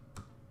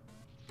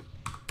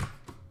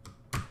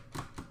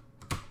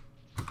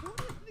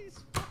 What are these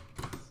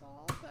fucking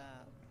saw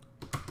that?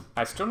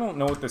 I still don't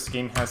know what this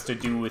game has to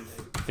do with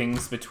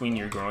things between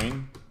your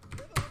groin.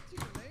 Get up to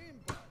your name,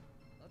 bud.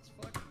 Let's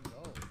fucking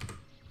go.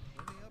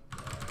 Let me up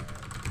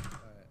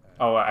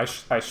there. Alright,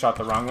 Oh, I shot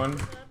the wrong one.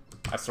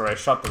 Sorry, I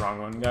shot the wrong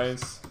one,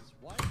 guys.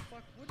 Why the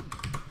fuck wouldn't you?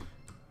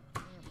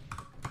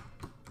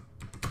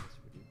 Let's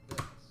do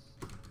this.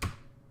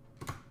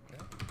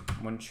 Okay.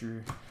 Once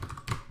you're...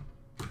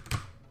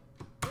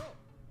 Oh,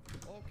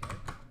 okay.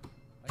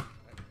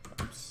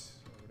 Oops.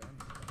 We're done.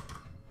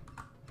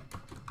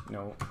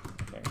 No.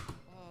 Okay.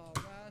 Oh,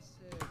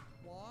 Racic,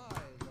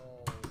 why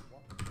though?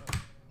 What?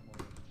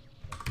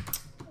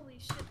 Holy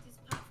shit, these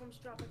platforms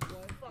drop like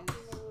What fucking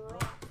is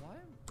rock. why?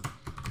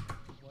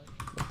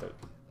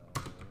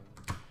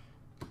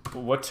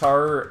 What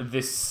are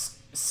this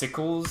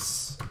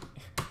sickles?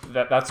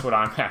 That's what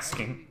I'm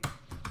asking.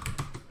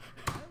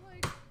 I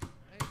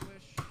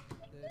wish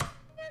that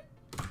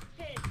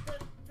Okay,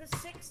 the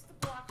sixth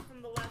block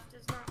from the left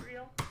is not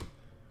real.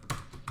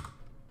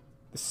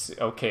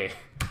 Okay.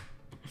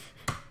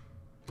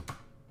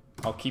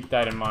 I'll keep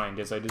that in mind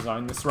as I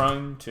design this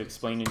rhyme to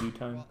explain in due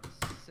time.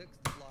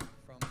 sixth block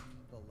from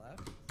the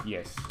left.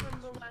 Yes. From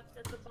the left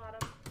at the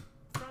bottom.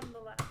 From the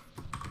left.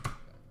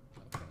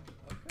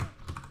 Okay.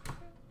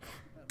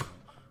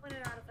 Point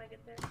it out if I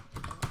get there.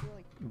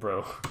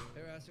 Bro.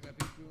 Hey Racic, I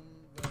beat Boom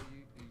the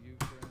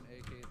U-turn,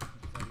 AK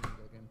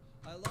video game.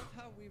 I love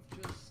how we've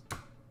just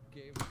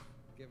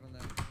given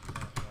them that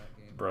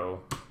game.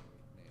 Bro.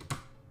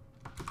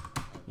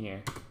 Name. Yeah.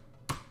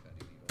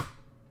 Petty Needle.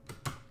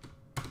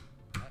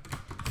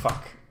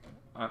 Fuck.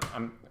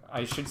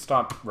 I should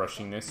stop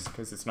rushing this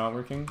because it's not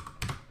working.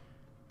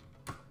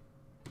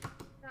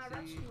 Nah,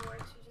 rushing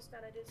works, you just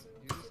gotta do some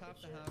You just stupid have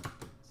to shit.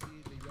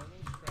 see the yellow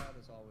strat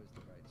is always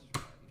the right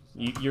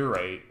strat. You're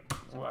right.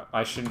 Well,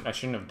 I shouldn't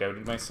have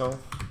doubted myself.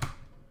 You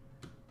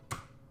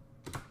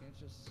can't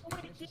just. Oh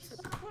wait, these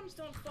platforms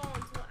don't fall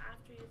until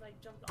after you like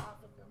jumped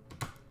off of them.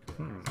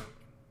 Hmm.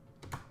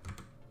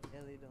 Yeah,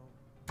 they don't.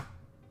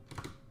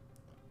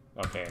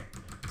 Okay.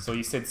 So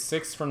you said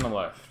 6 from the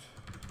left.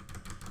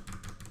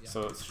 Yeah.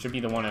 So it should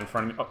be the one in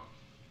front of me. Oh,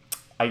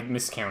 I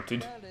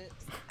miscounted. Got it.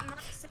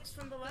 Not 6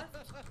 from the left?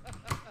 Is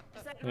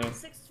that Yeah. not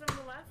 6 from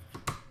the left?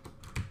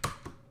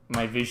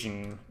 My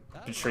vision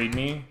betrayed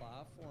me.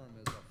 Platform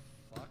is a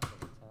fuck of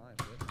a time.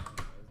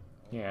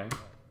 Yeah.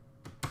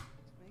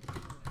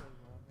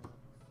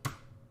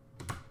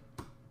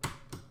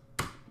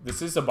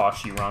 This is a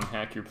Boshi ROM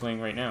hack you're playing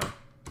right now.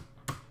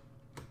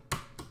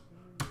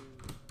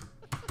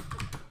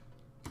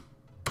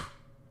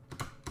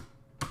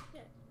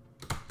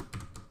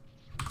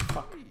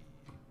 Fuck.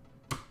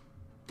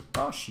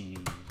 Boshi.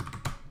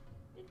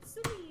 It's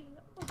me,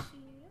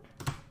 Boshi.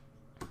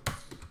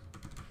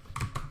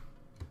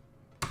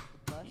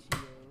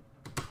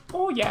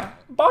 Oh yeah,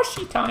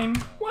 Boshi time!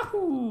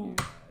 Wahoo!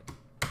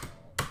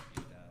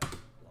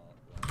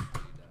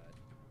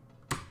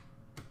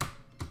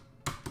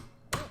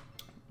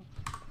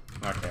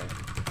 Okay.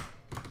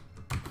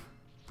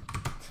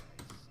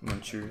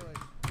 Muncher.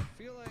 I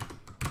feel like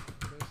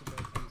there's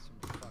about to be some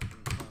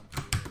fucking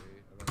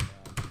tomfoolery about to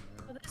happen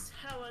there. Oh, there's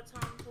hella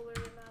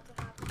tomfoolery about to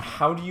happen.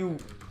 How do you...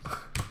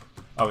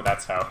 Oh,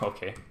 that's how.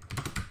 Okay.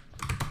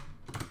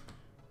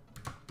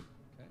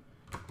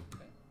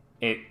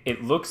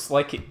 It looks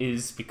like it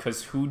is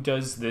because who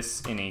does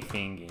this in a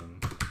fan game?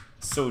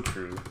 So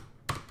true.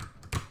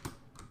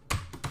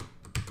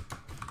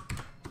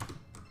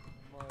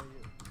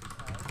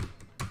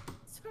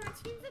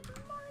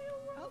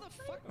 How the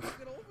fuck did you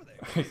get over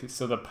there?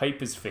 So the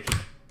pipe is fake.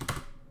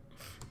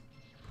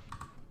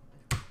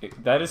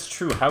 That is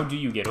true. How do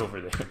you get over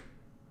there?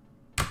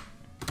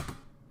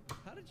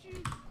 How did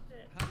you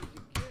get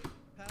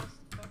past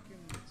the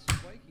fucking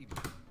spiky boy?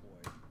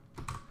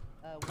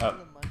 One of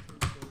the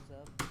mushrooms goes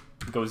up.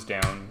 Goes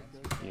down.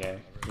 Yeah,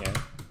 yeah.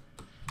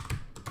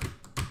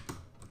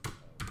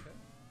 Okay.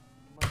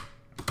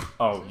 Oh,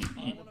 I wanna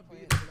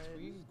be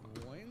between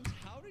groins?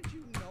 How did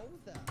you know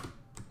that?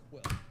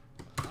 Well,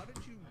 how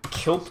did you...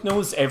 Kilp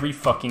knows every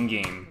fucking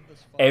game.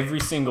 Every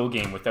single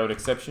game, without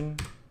exception.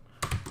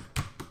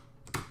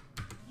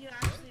 You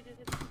actually did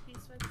hit the key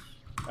switch.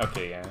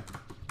 Okay, yeah.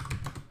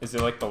 Is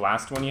it like the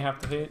last one you have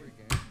to hit? Every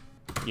game?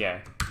 Yeah.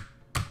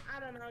 I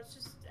don't know, it's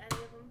just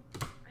any of them.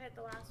 I hit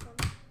the last one.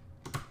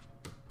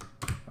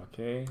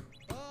 Okay.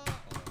 Oh.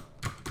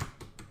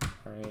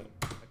 Alright.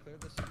 I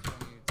cleared this in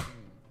 2018.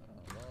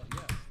 Well,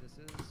 yes,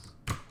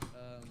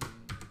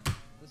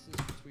 this is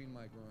between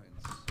my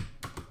groins.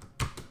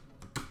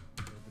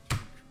 Or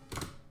between...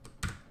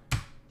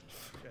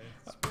 Okay,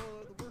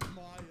 spoiler, the word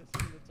my is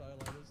in the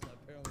title. I just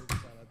apparently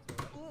decided to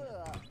throw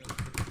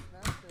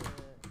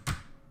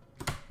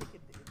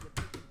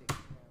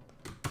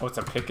Oh, it's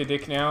a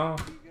pick-a-dick now?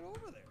 How do you get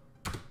over there?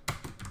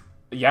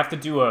 You have to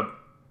do a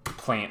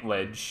plant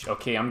ledge.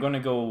 Okay, I'm gonna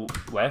go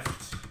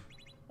left.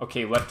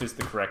 Okay, left is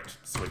the correct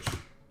switch.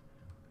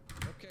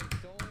 Okay,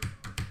 don't hit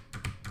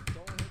the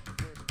first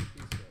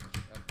piece switch.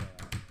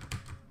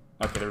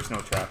 FYI. Okay, there's no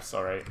traps,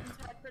 alright.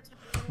 Inside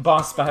protecting.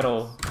 Boss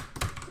battle! This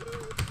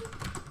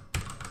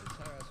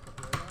high ass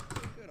couple right now.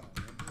 Pretty good on me.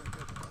 I'm doing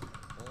good.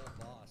 Oh,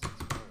 boss,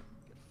 it's full.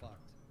 Get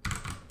fucked.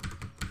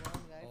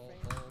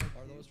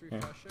 Are those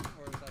refreshing,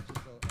 or is that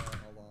just a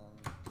long...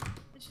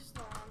 It's just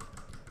long.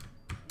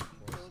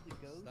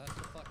 That's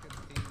the fucking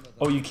theme of the...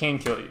 Oh, you can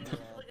kill it.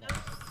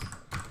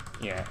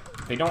 Yeah.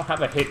 They don't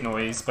have a hit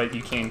noise, but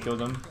you can kill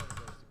them.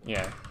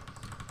 Yeah.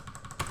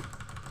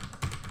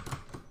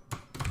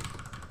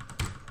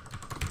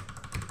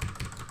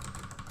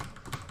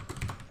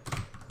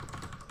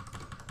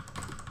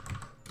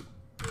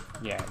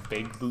 Yeah,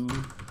 Big Boo.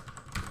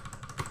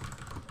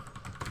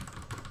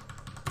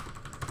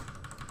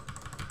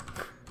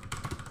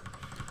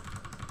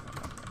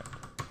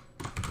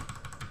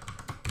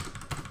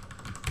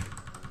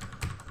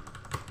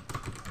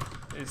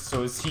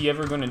 So is he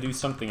ever going to do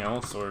something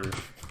else, or... Probably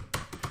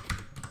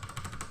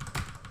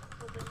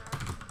not.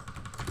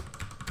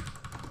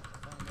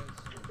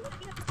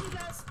 He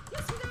does.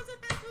 Yes, he does.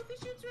 It back. He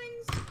shoots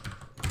rings.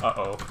 Uh-oh.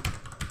 Oh,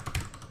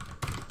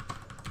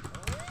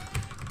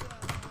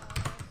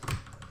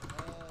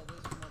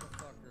 this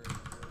motherfucker is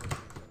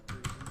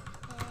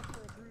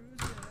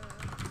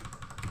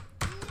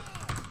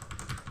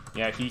really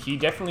Yeah, he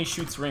definitely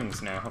shoots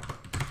rings now.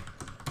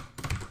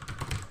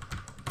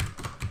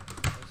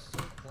 so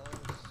close.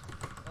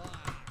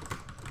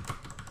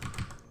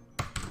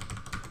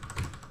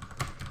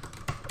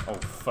 Oh,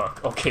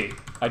 fuck. Okay,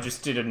 I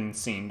just did an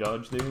insane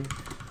dodge there.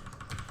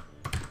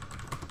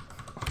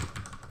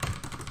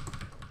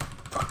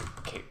 Fuck,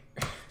 okay.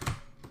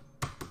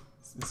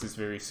 This is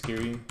very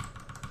scary.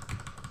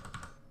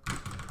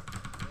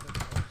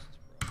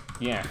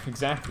 Yeah,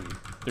 exactly.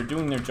 They're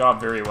doing their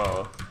job very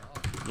well.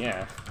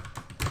 Yeah.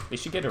 They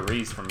should get a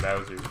raise from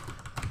Bowser.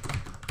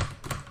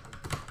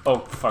 Oh,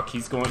 fuck,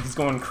 he's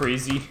going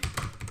crazy.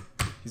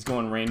 He's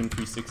going random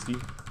 360.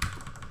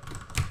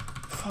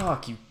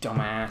 Fuck, you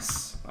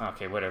dumbass.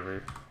 Okay,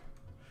 whatever.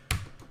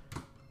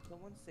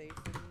 Someone save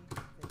for me.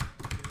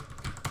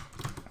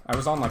 I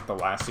was on, like, the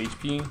last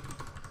HP.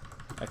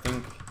 I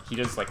think he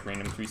does, like,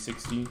 random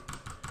 360. Wait,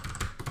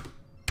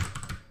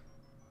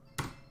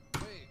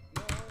 no,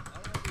 I don't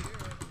want to be here.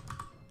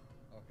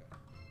 Okay.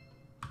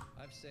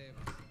 I've saved.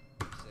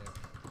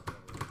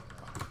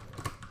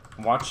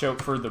 Watch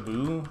out for the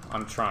boo.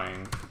 I'm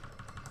trying.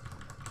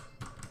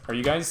 Are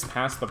you guys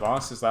past the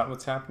boss? Is that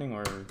what's happening,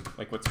 or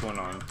like what's going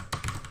on?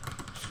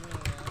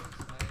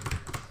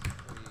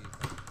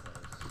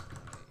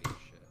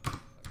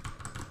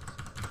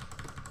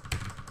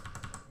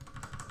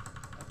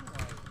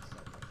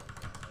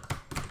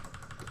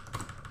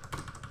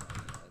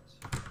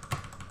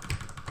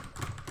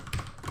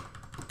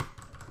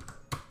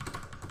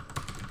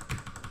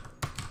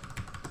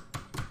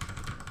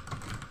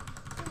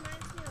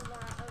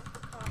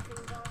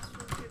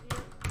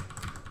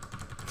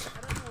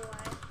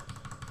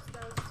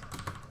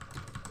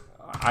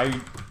 I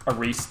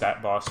erased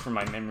that boss from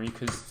my memory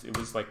because it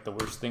was like the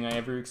worst thing I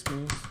ever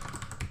experienced.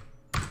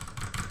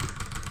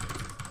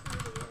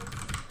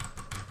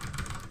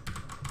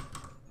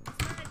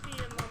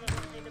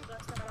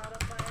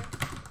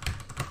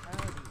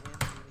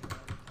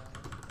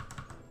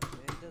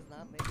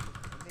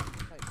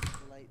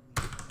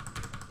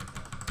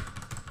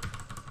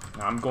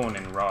 No, I'm going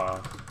in raw.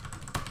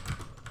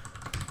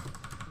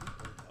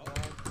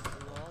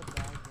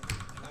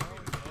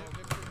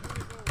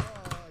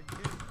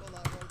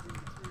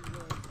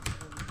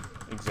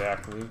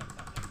 Exactly.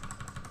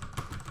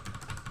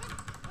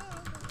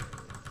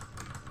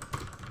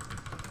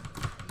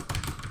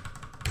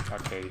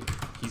 Okay,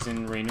 he's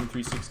in random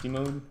 360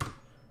 mode.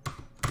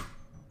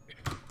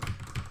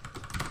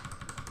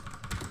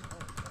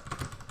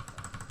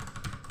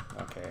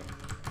 Okay.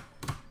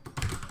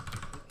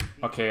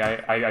 Okay,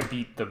 I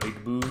beat the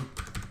big boo.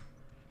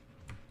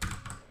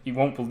 You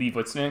won't believe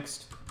what's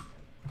next.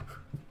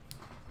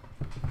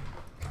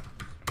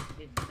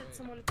 Did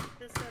someone pick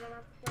this so I don't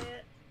have to play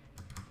it?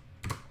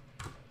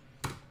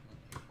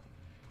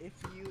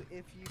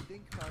 If you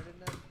think hard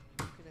enough,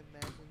 you can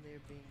imagine there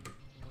being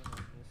one on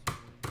this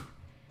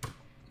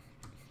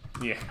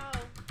room. Yeah. Oh,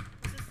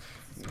 is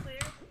this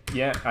clear?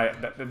 Yeah,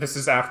 this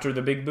is after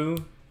the big boo.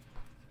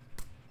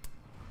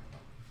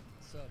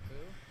 What's up, boo?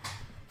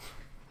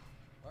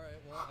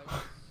 Alright, well,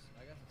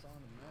 I guess it's on to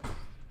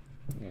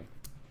the next.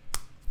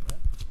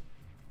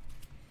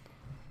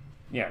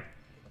 Yeah.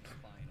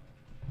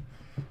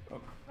 Yeah.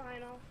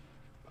 Final.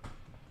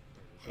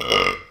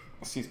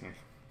 Excuse me.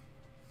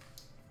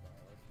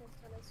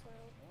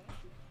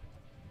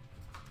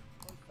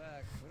 Fun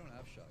fact, we don't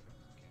have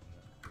shotguns in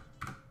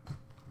Canada.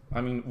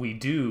 I mean, we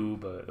do,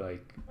 but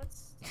like.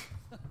 What's...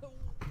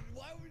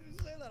 Why would you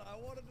say that? I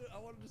wanted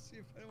to see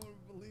if anyone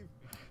would believe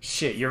me.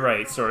 Shit, you're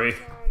right. Sorry.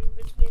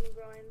 Between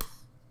groins.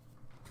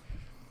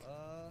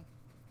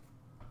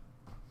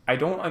 I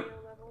don't.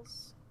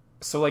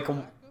 So like,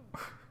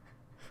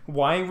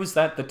 why was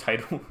that the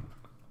title?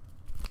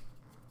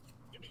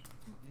 Yeah.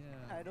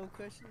 Title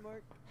question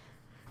mark?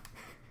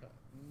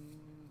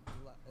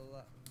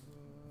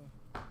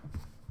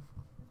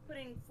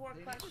 Putting 4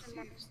 question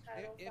marks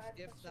title.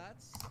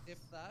 If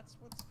that's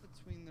what's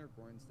between their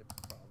groins, they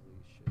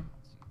probably should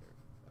see their.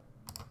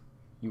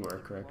 You are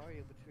correct.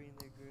 Mario between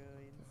their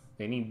groins.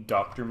 They need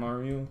Dr.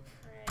 Mario.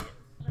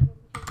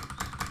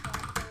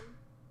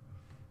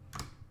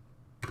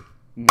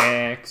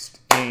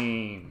 Next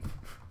game.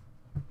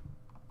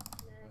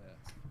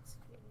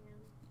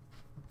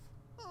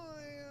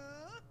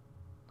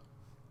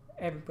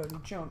 Everybody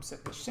jumps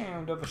at the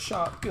sound of a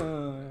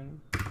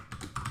shotgun. I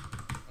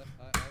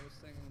was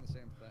thinking the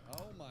same thing.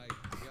 Oh my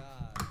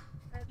god.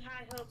 I have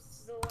high hopes this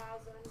is a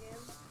Wowzone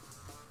game.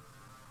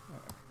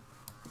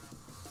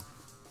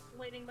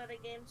 Waiting by the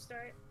game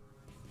start.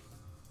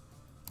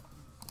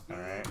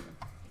 Alright.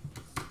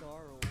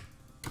 Starl.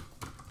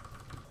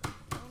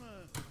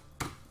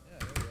 Yeah,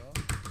 there we go.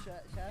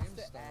 Shouts Game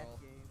to style.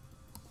 ad game.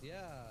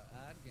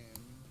 Yeah, ad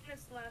game.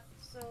 Just left,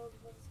 so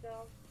let's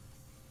go.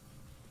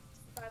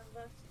 5 of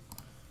us.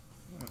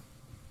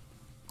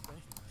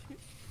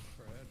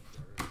 Fred.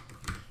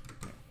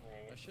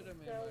 I should have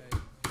made So-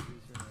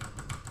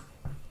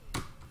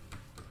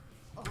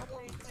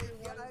 my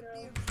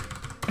username.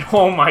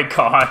 Oh my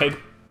god.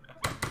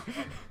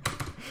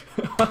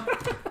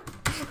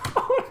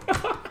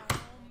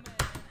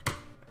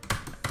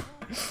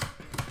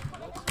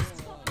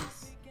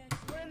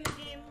 We're in the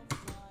game.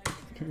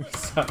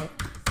 So, I'm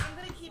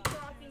gonna keep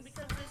talking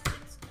because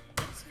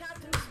it's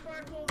Captain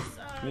Sparkle's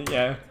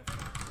yeah.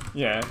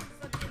 Yeah.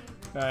 fucking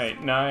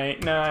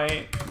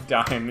Night,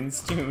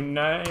 diamonds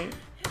tonight.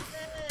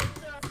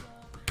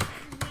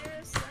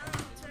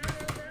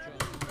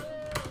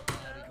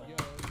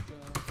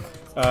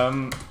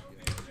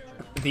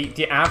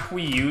 The app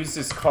we use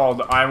is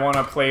called I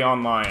Wanna Play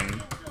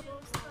Online.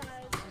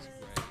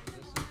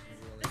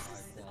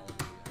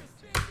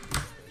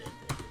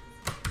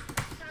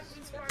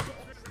 Captain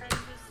Sparkle's friend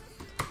just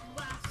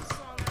last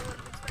song I would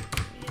have expected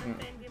to be in a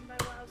fan game by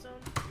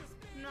Wowzone.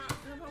 Not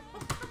gonna lie.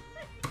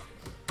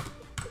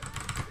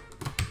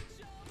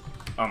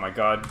 Oh my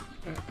god.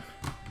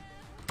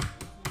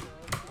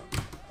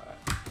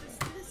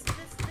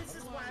 This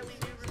is why we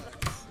do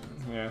roulette.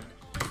 Yeah.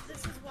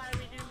 This is why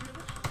we do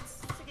roulette.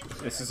 To get to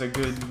This is a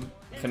good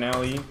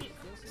finale.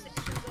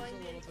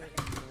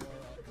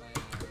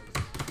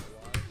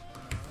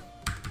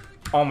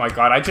 Oh my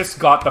god, I just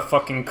got the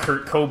fucking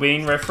Kurt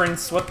Cobain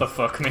reference. What the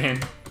fuck,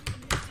 man?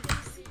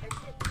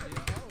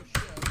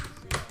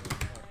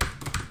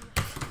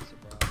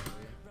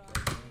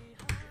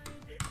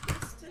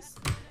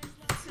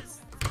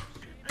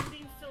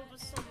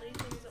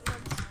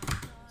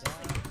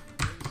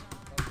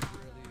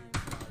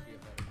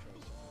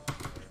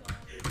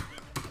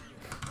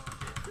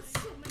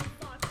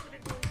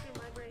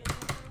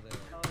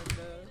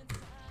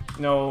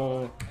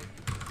 No.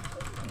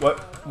 What?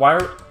 Why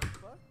are...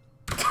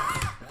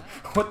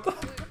 What the...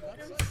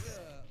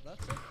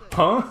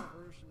 Huh?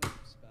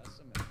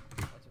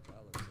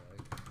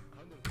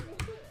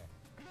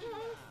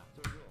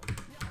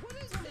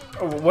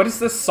 Oh, what is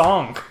this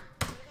song?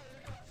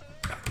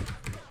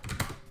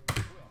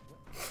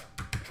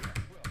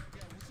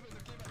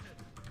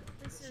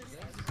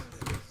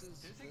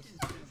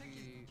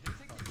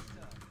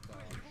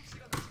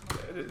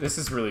 This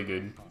is really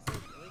good.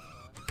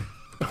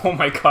 Oh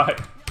my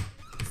god.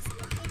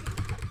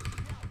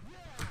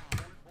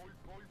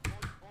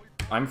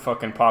 I'm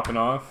fucking popping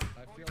off.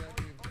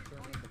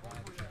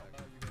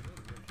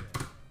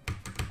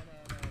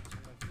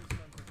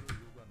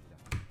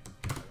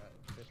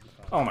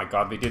 Oh my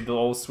god, they did the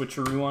old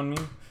switcheroo on me.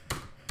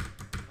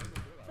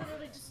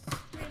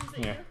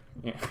 Yeah,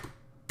 yeah.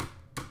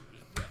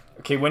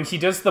 Okay, when he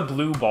does the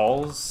blue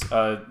balls,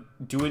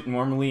 do it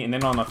normally, and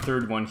then on the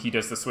third one, he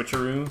does the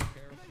switcheroo.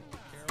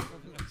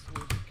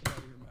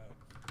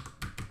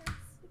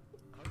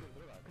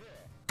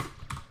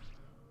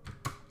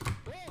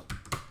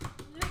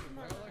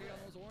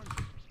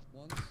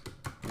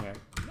 Yeah.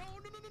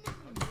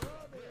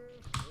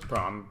 Bro,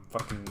 I'm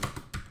fucking...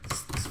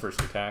 This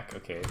first attack,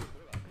 okay.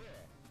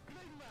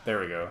 There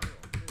we go.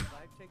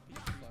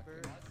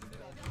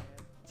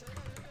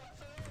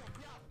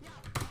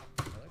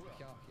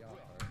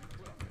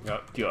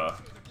 Yeah.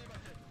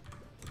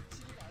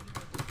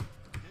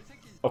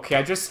 Okay,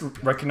 I just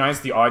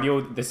recognized the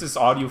audio. This is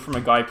audio from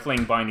a guy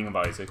playing Binding of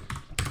Isaac.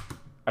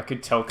 I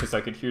could tell because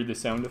I could hear the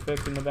sound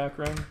effect in the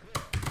background.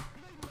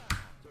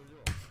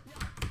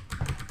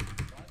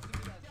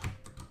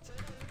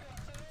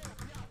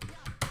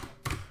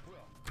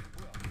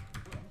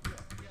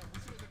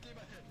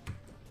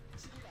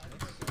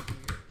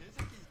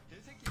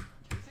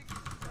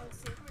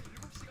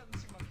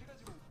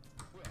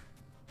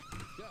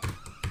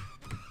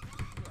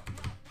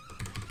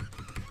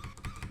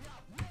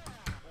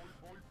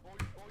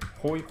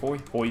 Hoi hoi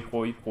hoi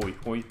hoi hoi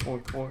hoi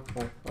hoi hoi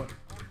hoi hoi.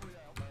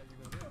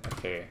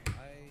 Okay.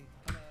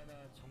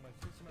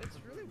 It's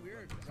really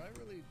weird because I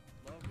really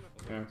love.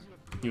 Yeah.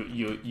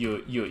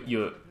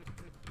 You.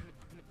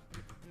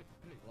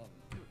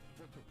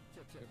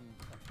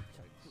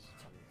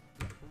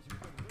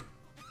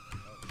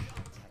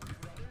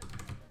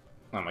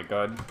 Oh my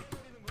god.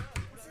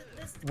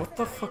 What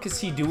the fuck is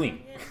he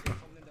doing?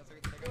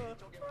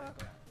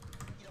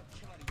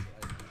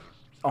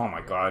 Oh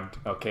my god.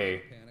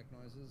 Okay.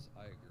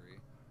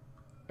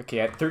 Okay,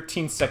 at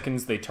 13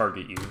 seconds they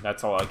target you.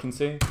 That's all I can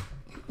say.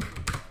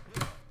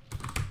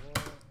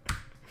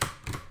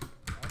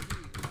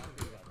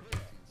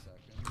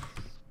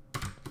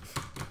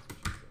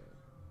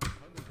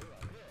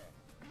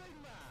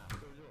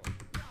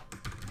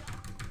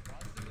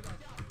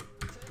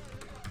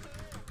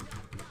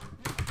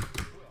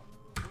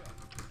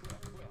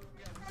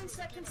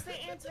 Seconds they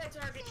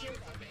anti-target you.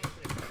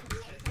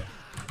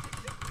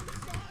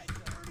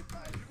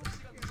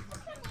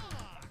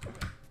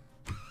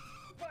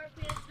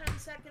 Barfyace, 10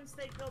 seconds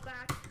they go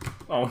back.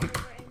 Oh.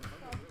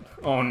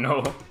 Oh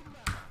no.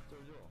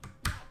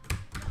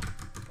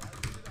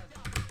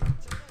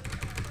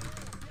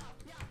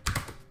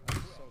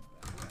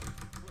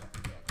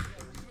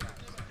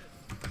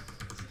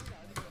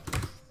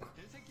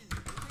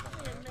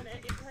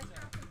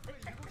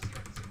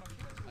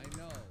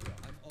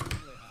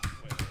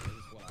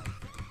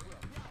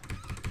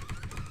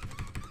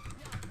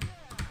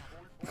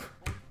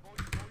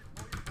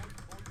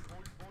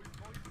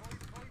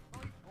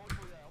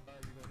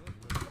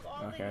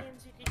 Okay.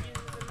 Games you could use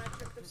as a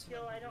metric of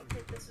skill. I don't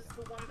think this is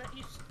the one that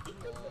you should.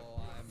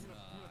 Oh, I'm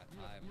not.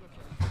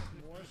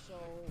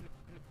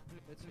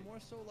 It's more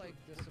so like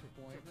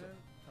disappointment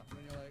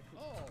when you're like,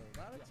 oh,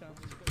 that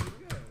attempt was pretty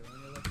good. And when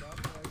you look up,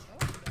 you're like, oh,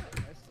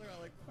 yeah, I still got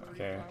like 35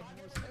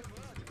 more seconds.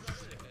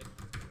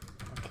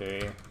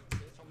 Okay.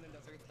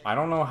 I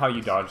don't know how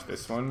you dodge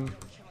this one.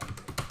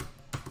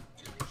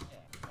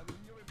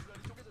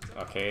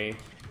 Okay.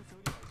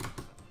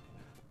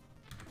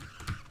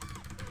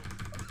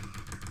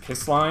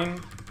 Piss line?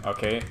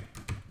 Okay.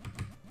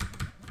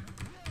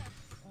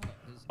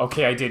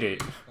 Okay, I did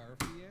it.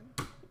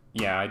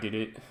 Yeah, I did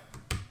it.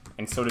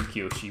 And so did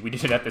Kiyoshi. We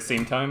did it at the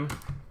same time?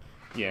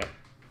 Yeah.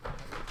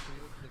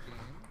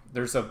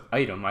 There's a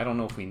item. I don't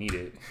know if we need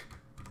it.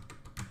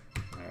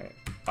 Alright.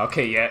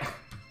 Okay, yeah.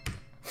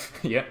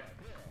 Yeah.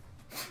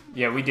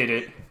 Yeah, we did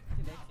it.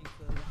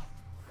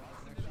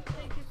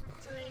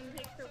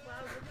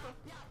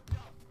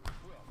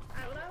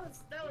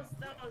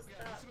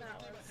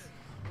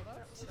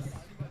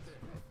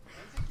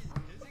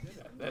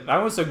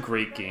 That was a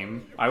great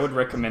game. I would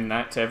recommend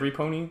that to every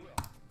pony.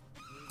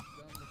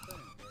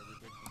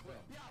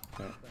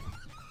 Yeah.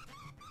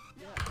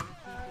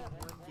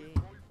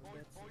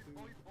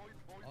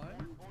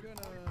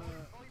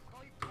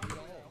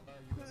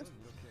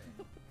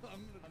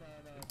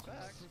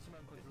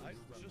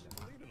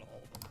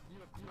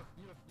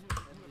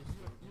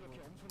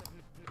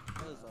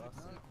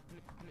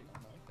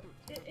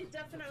 It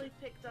definitely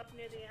picked up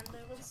near the end.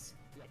 There was.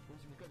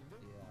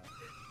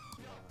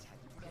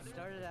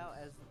 started out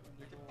as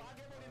normal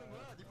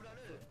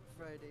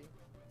Friday.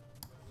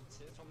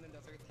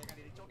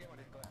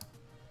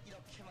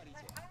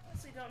 I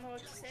honestly don't know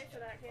what to say for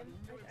that game.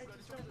 I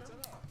just don't know.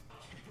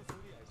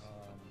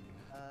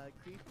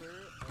 Creeper.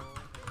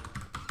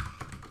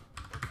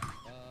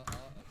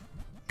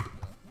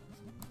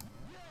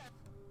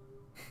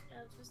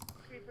 Yeah, it's just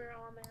creeper,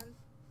 oh man.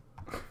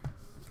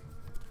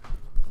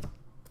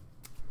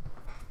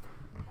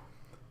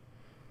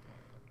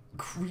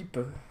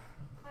 Creeper.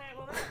 Alright,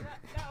 well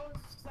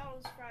that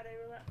was Friday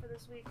roulette for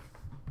this week.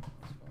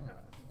 That's fun.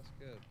 That's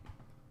good.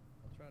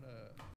 I'll try to